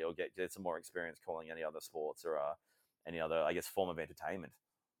differently or get some more experience calling any other sports or any other, I guess, form of entertainment.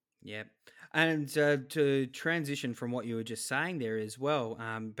 Yeah. And to transition from what you were just saying there as well,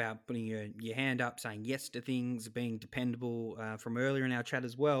 about putting your hand up, saying yes to things, being dependable from earlier in our chat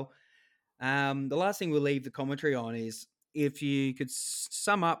as well. The last thing we'll leave the commentary on is if you could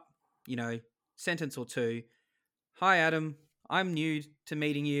sum up, sentence or two. Hi, Adam. I'm new to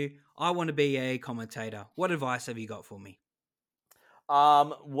meeting you. I want to be a commentator. What advice have you got for me?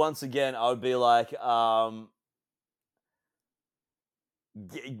 Once again, I would be like,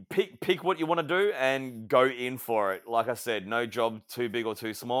 pick what you want to do and go in for it. Like I said, no job too big or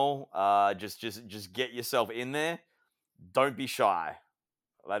too small. Just get yourself in there. Don't be shy.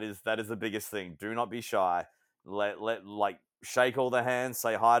 That is the biggest thing. Do not be shy. Let like shake all the hands,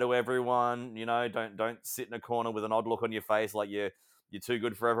 say hi to everyone. Don't sit in a corner with an odd look on your face like you're too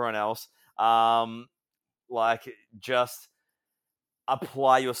good for everyone else. Like just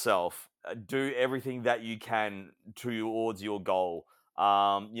apply yourself. Do everything that you can towards your goal.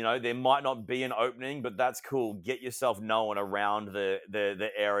 There might not be an opening, but that's cool. Get yourself known around the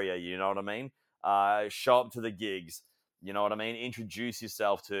area. You know what I mean? Show up to the gigs. You know what I mean? Introduce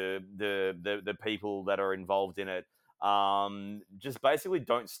yourself to the people that are involved in it. Just basically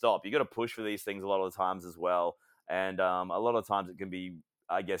don't stop. You got to push for these things a lot of the times as well. And a lot of times it can be,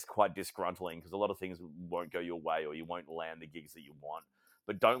 I guess, quite disgruntling because a lot of things won't go your way or you won't land the gigs that you want.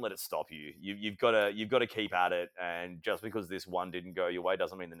 But don't let it stop you. You've got to keep at it. And just because this one didn't go your way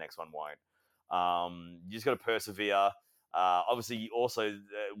doesn't mean the next one won't. You just got to persevere. Obviously, also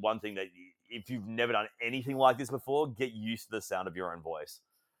one thing that if you've never done anything like this before, get used to the sound of your own voice.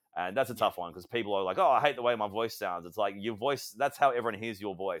 And that's a tough one because people are like, "Oh, I hate the way my voice sounds." It's like your voice. That's how everyone hears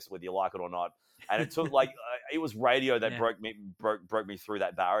your voice, whether you like it or not. And it took like it was radio that Yeah. broke me through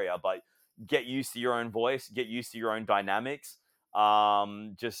that barrier. But get used to your own voice. Get used to your own dynamics.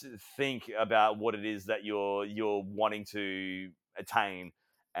 Just think about what it is that you're wanting to attain,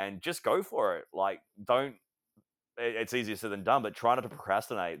 and just go for it. Like, don't. It's easier said than done, but try not to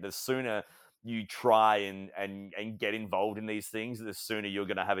procrastinate. The sooner you try and get involved in these things, the sooner you're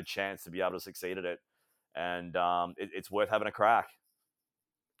going to have a chance to be able to succeed at it. And it's worth having a crack.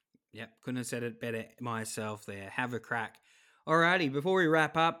 Yep, couldn't have said it better myself there. Have a crack. Alrighty, before we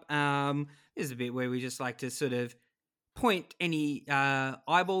wrap up, this is a bit where we just like to sort of point any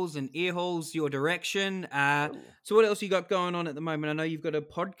eyeballs and ear holes your direction. So what else you got going on at the moment? I know you've got a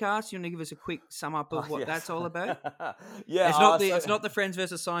podcast. You want to give us a quick sum up of what Yes. that's all about? Yeah, it's not the Friends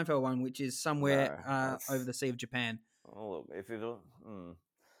versus Seinfeld one, which is somewhere No, over the Sea of Japan. Oh,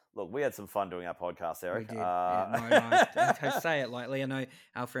 look, we had some fun doing our podcast, Eric. We did. I say it lightly. I know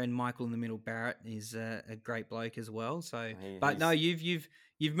our friend Michael in the middle, Barrett, is a great bloke as well. So,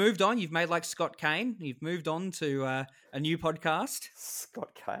 you've moved on. You've made like Scott Kane. You've moved on to a new podcast.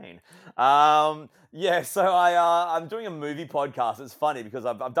 Scott Kane. Yeah. So I'm doing a movie podcast. It's funny because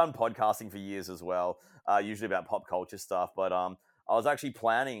I've done podcasting for years as well. Usually about pop culture stuff, but I was actually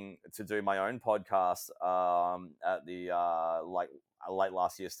planning to do my own podcast at the late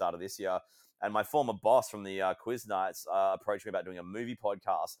last year, start of this year. And my former boss from the quiz nights approached me about doing a movie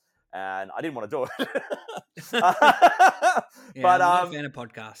podcast, and I didn't want to do it. But I'm not a fan of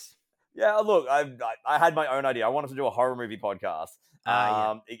podcasts. Yeah, look, I had my own idea. I wanted to do a horror movie podcast,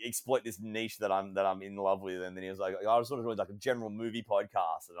 exploit this niche that I'm in love with. And then he was like, I was sort of doing like a general movie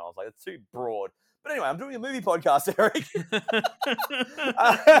podcast, and I was like, it's too broad. But anyway, I'm doing a movie podcast, Eric.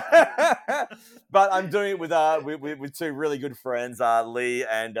 But I'm doing it with two really good friends, Lee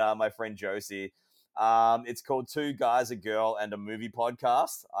and my friend Josie. It's called Two Guys, a Girl, and a Movie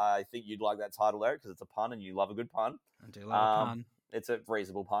Podcast. I think you'd like that title, Eric, because it's a pun, and you love a good pun. I do love a pun. It's a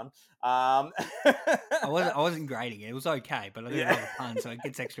reasonable pun. I wasn't grading it. It was okay, but I didn't love a pun, so it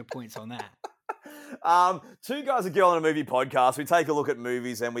gets extra points on that. Two Guys, a Girl, and a Movie Podcast. We take a look at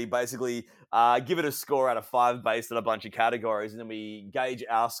movies and we basically give it a score out of 5 based on a bunch of categories, and then we gauge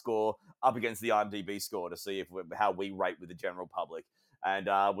our score up against the IMDb score to see how we rate with the general public. And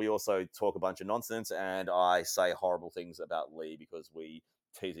we also talk a bunch of nonsense, and I say horrible things about Lee because we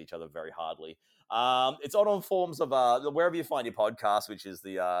tease each other very hardly. It's on all forms of wherever you find your podcast, which is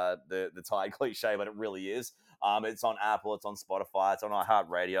the tired cliche, but it really is. It's on Apple, it's on Spotify, it's on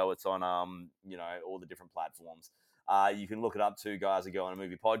iHeartRadio, it's on all the different platforms. You can look it up, Two Guys, a Girl, and a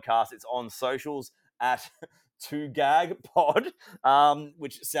Movie Podcast. It's on socials at 2gag pod,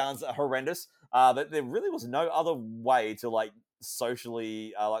 which sounds horrendous, but there really was no other way to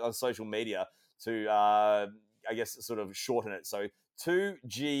socially, on social media, to I guess sort of shorten it. So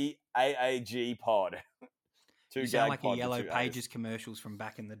 2GAAG pod. You sound like a Yellow Pages commercials from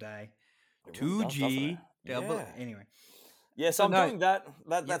back in the day. 2G. Anyway. Yeah, so I'm doing that.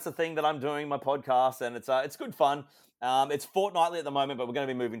 That's the thing that I'm doing, my podcast, and it's good fun. It's fortnightly at the moment, but we're going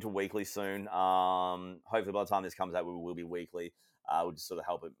to be moving to weekly soon. Hopefully by the time this comes out, we will be weekly. We'll just sort of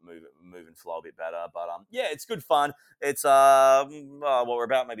help it move and flow a bit better. But it's good fun. It's we're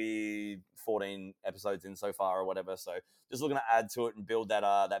about maybe 14 episodes in so far or whatever. So just looking to add to it and build that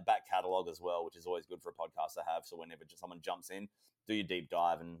back catalog as well, which is always good for a podcast to have. So whenever just someone jumps in, do your deep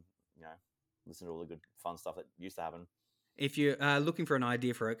dive and listen to all the good fun stuff that used to happen. If you're looking for an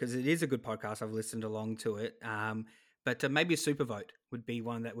idea for it, because it is a good podcast, I've listened along to it. But maybe a super vote would be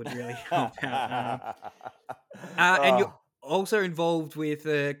one that would really help out. And you're also involved with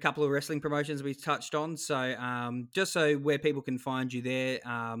a couple of wrestling promotions we've touched on. So just so where people can find you there,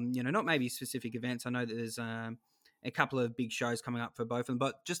 not maybe specific events. I know that there's a couple of big shows coming up for both of them,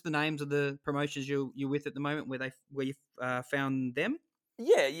 but just the names of the promotions you're with at the moment, where you found them.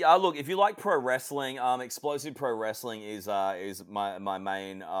 Yeah. Look, if you like pro wrestling, Explosive Pro Wrestling is my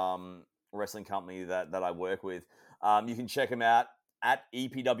main wrestling company that I work with. You can check them out at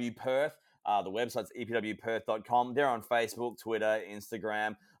EPW Perth. The website's epwperth.com. They're on Facebook, Twitter,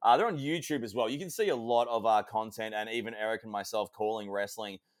 Instagram. They're on YouTube as well. You can see a lot of our content, and even Eric and myself calling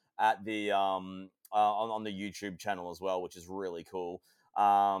wrestling at the on the YouTube channel as well, which is really cool.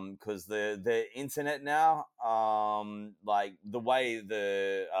 Because the internet now, the way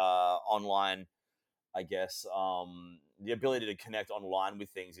the online, I guess, the ability to connect online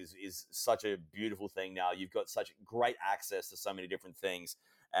with things is such a beautiful thing now. You've got such great access to so many different things.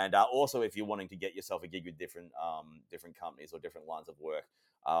 And also, if you're wanting to get yourself a gig with different companies or different lines of work,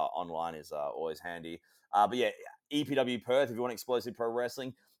 online is always handy. But yeah, EPW Perth, if you want Explosive Pro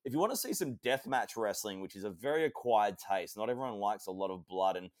Wrestling. If you want to see some deathmatch wrestling, which is a very acquired taste, not everyone likes a lot of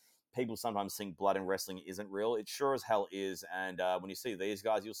blood, and people sometimes think blood in wrestling isn't real. It sure as hell is. And when you see these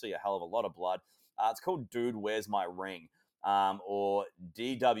guys, you'll see a hell of a lot of blood. It's called Dude, Where's My Ring? Or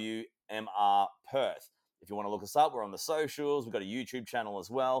DWMR Perth. If you want to look us up, we're on the socials. We've got a YouTube channel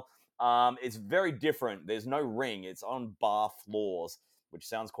as well. It's very different. There's no ring. It's on bar floors, which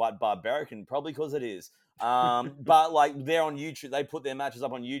sounds quite barbaric, and probably because it is. But like they're on YouTube. They put their matches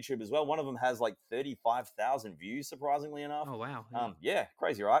up on YouTube as well. One of them has like 35,000 views, surprisingly enough. Oh, wow. Yeah,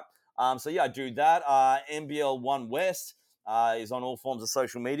 crazy, right? So yeah, I do that. NBL One West is on all forms of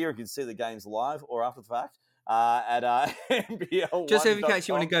social media. You can see the games live or after the fact. At NBL1. Just in case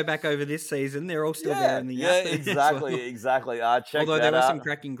you want to go back over this season, they're all still there in the app. Exactly, well. exactly. Check Although that there were out. some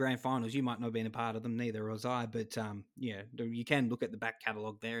cracking grand finals, you might not have been a part of them, neither was I. But yeah, you can look at the back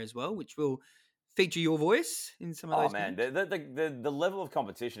catalogue there as well, which will feature your voice in some of those. Oh man, the level of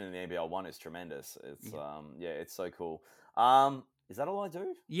competition in the NBL One is tremendous. It's it's so cool. Is that all I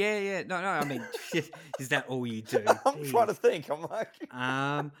do? Yeah. No. I mean, is that all you do? I'm trying to think. I'm like,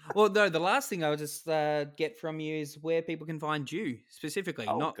 well, no. The last thing I'll just get from you is where people can find you specifically.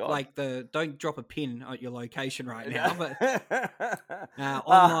 Not God. like don't drop a pin at your location right now, but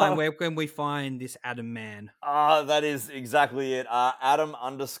online. Where can we find this Adam Man? That is exactly it.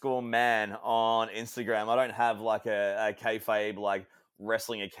 Adam_man on Instagram. I don't have like a kayfabe like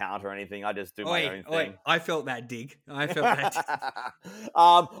wrestling account or anything. I just do my own thing. I felt that dig. I felt that.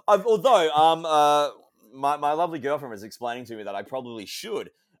 My lovely girlfriend was explaining to me that I probably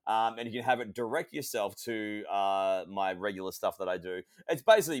should. And you can have it direct yourself to my regular stuff that I do. It's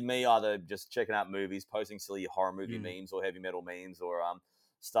basically me either just checking out movies, posting silly horror movie memes or heavy metal memes or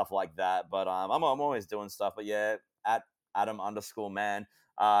stuff like that. But I'm always doing stuff. But yeah, at Adam_man.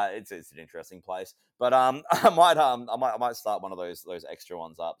 It's an interesting place, but I might start one of those extra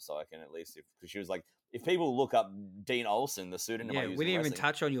ones up so I can at least because she was like, if people look up Dean Olsen, the pseudonym I use, we didn't even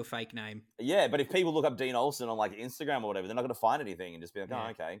touch on your fake name. Yeah, but if people look up Dean Olsen on like Instagram or whatever, they're not going to find anything and just be like, oh,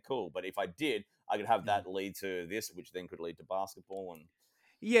 okay, cool. But if I did, I could have that lead to this, which then could lead to basketball and.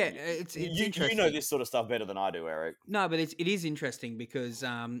 Yeah, it's interesting. You know this sort of stuff better than I do, Eric. No, but it is interesting because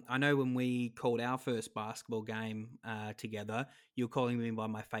I know when we called our first basketball game together, you were calling me by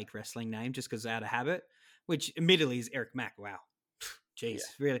my fake wrestling name just because out of habit, which admittedly is Eric Mack. Wow. Jeez,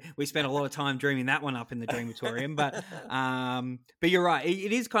 really? We spent a lot of time dreaming that one up in the Dreamatorium. But you're right.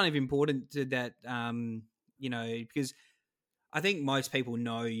 It is kind of important to that, because I think most people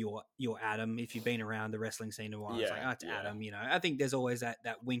know you're Adam if you've been around the wrestling scene a while. It's like, it's Adam, I think there's always that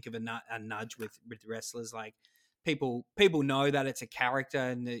wink of a nudge with wrestlers. Like people know that it's a character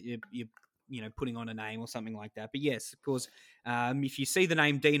and that you're putting on a name or something like that. But yes, of course, if you see the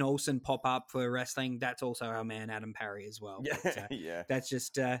name Dean Olsen pop up for wrestling, that's also our man Adam Parry as well. But, that's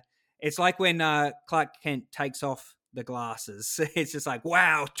just it's like when Clark Kent takes off the glasses. It's just like,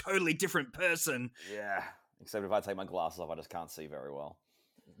 wow, totally different person. Yeah. Except if I take my glasses off, I just can't see very well.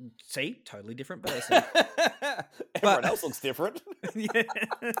 See? Totally different person. Everyone else looks different.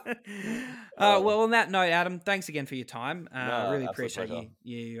 Well, on that note, Adam, thanks again for your time. I really appreciate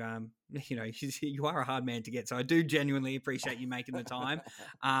you. You are a hard man to get, so I do genuinely appreciate you making the time.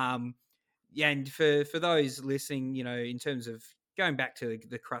 And for those listening, in terms of going back to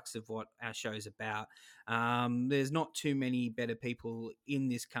the crux of what our show's about, there's not too many better people in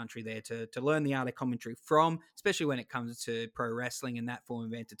this country there to learn the art of commentary from, especially when it comes to pro wrestling and that form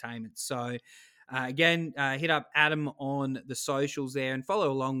of entertainment. So again, hit up Adam on the socials there and follow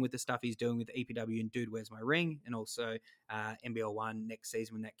along with the stuff he's doing with EPW and Dude, Where's My Ring? And also NBL 1 next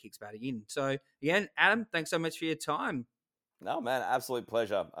season when that kicks back in. So again, Adam, thanks so much for your time. No, man, absolute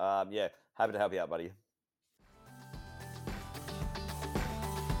pleasure. Happy to help you out, buddy.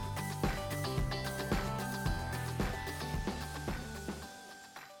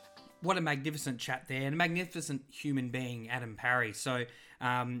 What a magnificent chat there, and a magnificent human being, Adam Parry. So,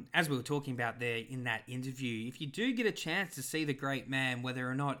 as we were talking about there in that interview, if you do get a chance to see the great man, whether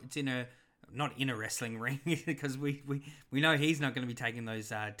or not it's not in a wrestling ring, because we know he's not going to be taking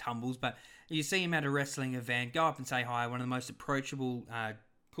those tumbles, but you see him at a wrestling event, go up and say hi. One of the most approachable,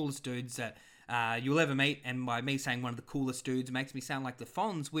 coolest dudes that you'll ever meet. And by me saying one of the coolest dudes makes me sound like the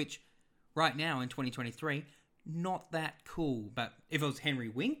Fonz, which right now in 2023, not that cool. But if it was Henry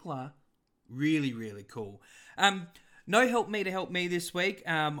Winkler, really, really cool. No help me to help me this week.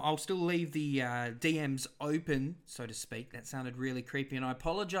 I'll still leave the DMs open, so to speak. That sounded really creepy, and I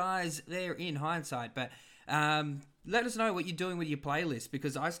apologize there in hindsight. But let us know what you're doing with your playlist,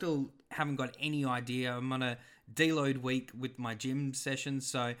 because I still haven't got any idea. I'm on a deload week with my gym sessions,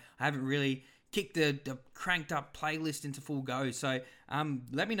 so I haven't really kicked the cranked up playlist into full go. So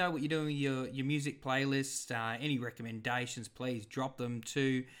let me know what you're doing with your music playlist. Any recommendations, please drop them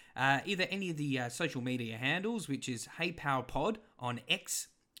to either any of the social media handles, which is HeyPowerPod on X,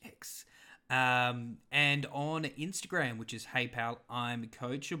 and on Instagram, which is HeyPal I'm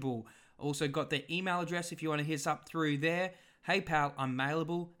Coachable. Also got their email address if you want to hit us up through there. Hey pal, I'm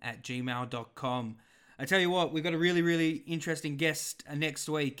mailable at gmail.com. I tell you what, we've got a really, really interesting guest next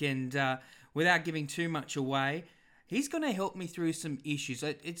week, and without giving too much away, he's going to help me through some issues.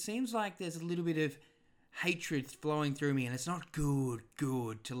 It seems like there's a little bit of hatred flowing through me, and it's not good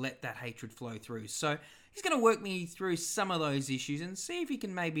to let that hatred flow through. So he's going to work me through some of those issues and see if he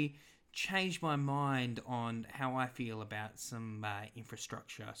can maybe change my mind on how I feel about some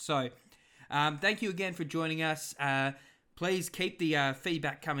infrastructure. So thank you again for joining us. Please keep the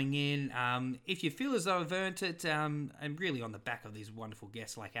feedback coming in. If you feel as though I've earned it, and really on the back of these wonderful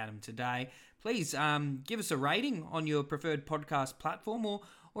guests like Adam today, please give us a rating on your preferred podcast platform,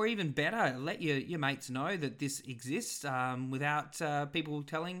 or even better, let your mates know that this exists without people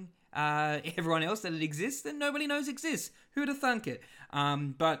telling everyone else that it exists, that nobody knows exists. Who'd have thunk it?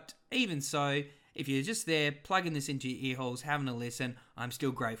 But even so, if you're just there plugging this into your ear holes, having a listen, I'm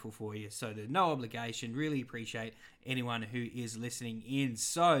still grateful for you. So there's no obligation. Really appreciate anyone who is listening in.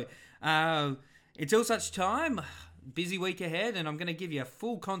 So until such time, busy week ahead, and I'm going to give you a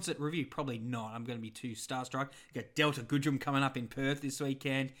full concert review. Probably not. I'm going to be too starstruck. Got Delta Goodrum coming up in Perth this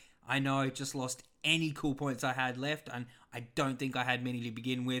weekend. I know, just lost any cool points I had left, and I don't think I had many to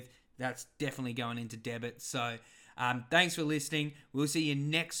begin with. That's definitely going into debit. So thanks for listening. We'll see you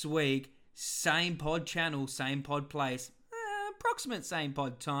next week. Same pod channel, same pod place, approximate same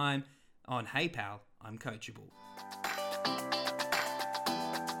pod time on Hey Pal, I'm Coachable.